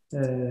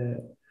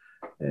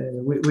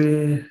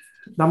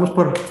 Damos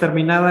por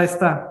terminada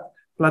esta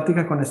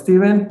plática con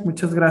Steven.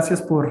 Muchas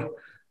gracias por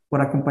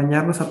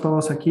acompañarnos a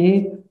todos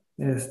aquí.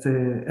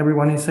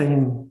 Everyone is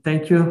saying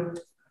thank you.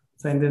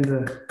 Sending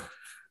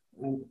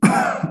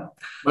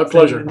my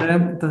pleasure.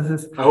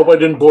 Entonces, I hope I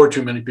didn't bore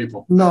too many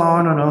people. No.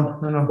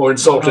 Or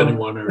insult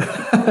anyone.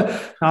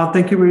 No,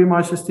 thank you very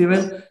much,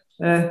 Steven.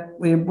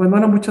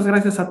 Bueno, muchas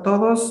gracias a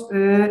todos.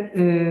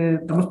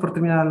 Damos por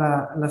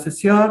terminada la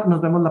sesión.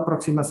 Nos vemos la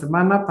próxima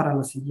semana para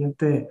el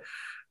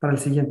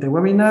siguiente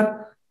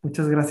webinar.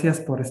 Muchas gracias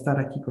por estar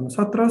aquí con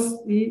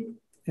nosotros y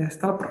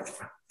hasta la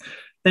próxima.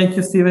 Thank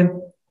you,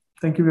 Steven.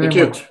 Thank you very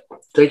much.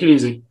 Take it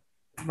easy.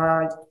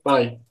 Bye.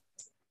 Bye.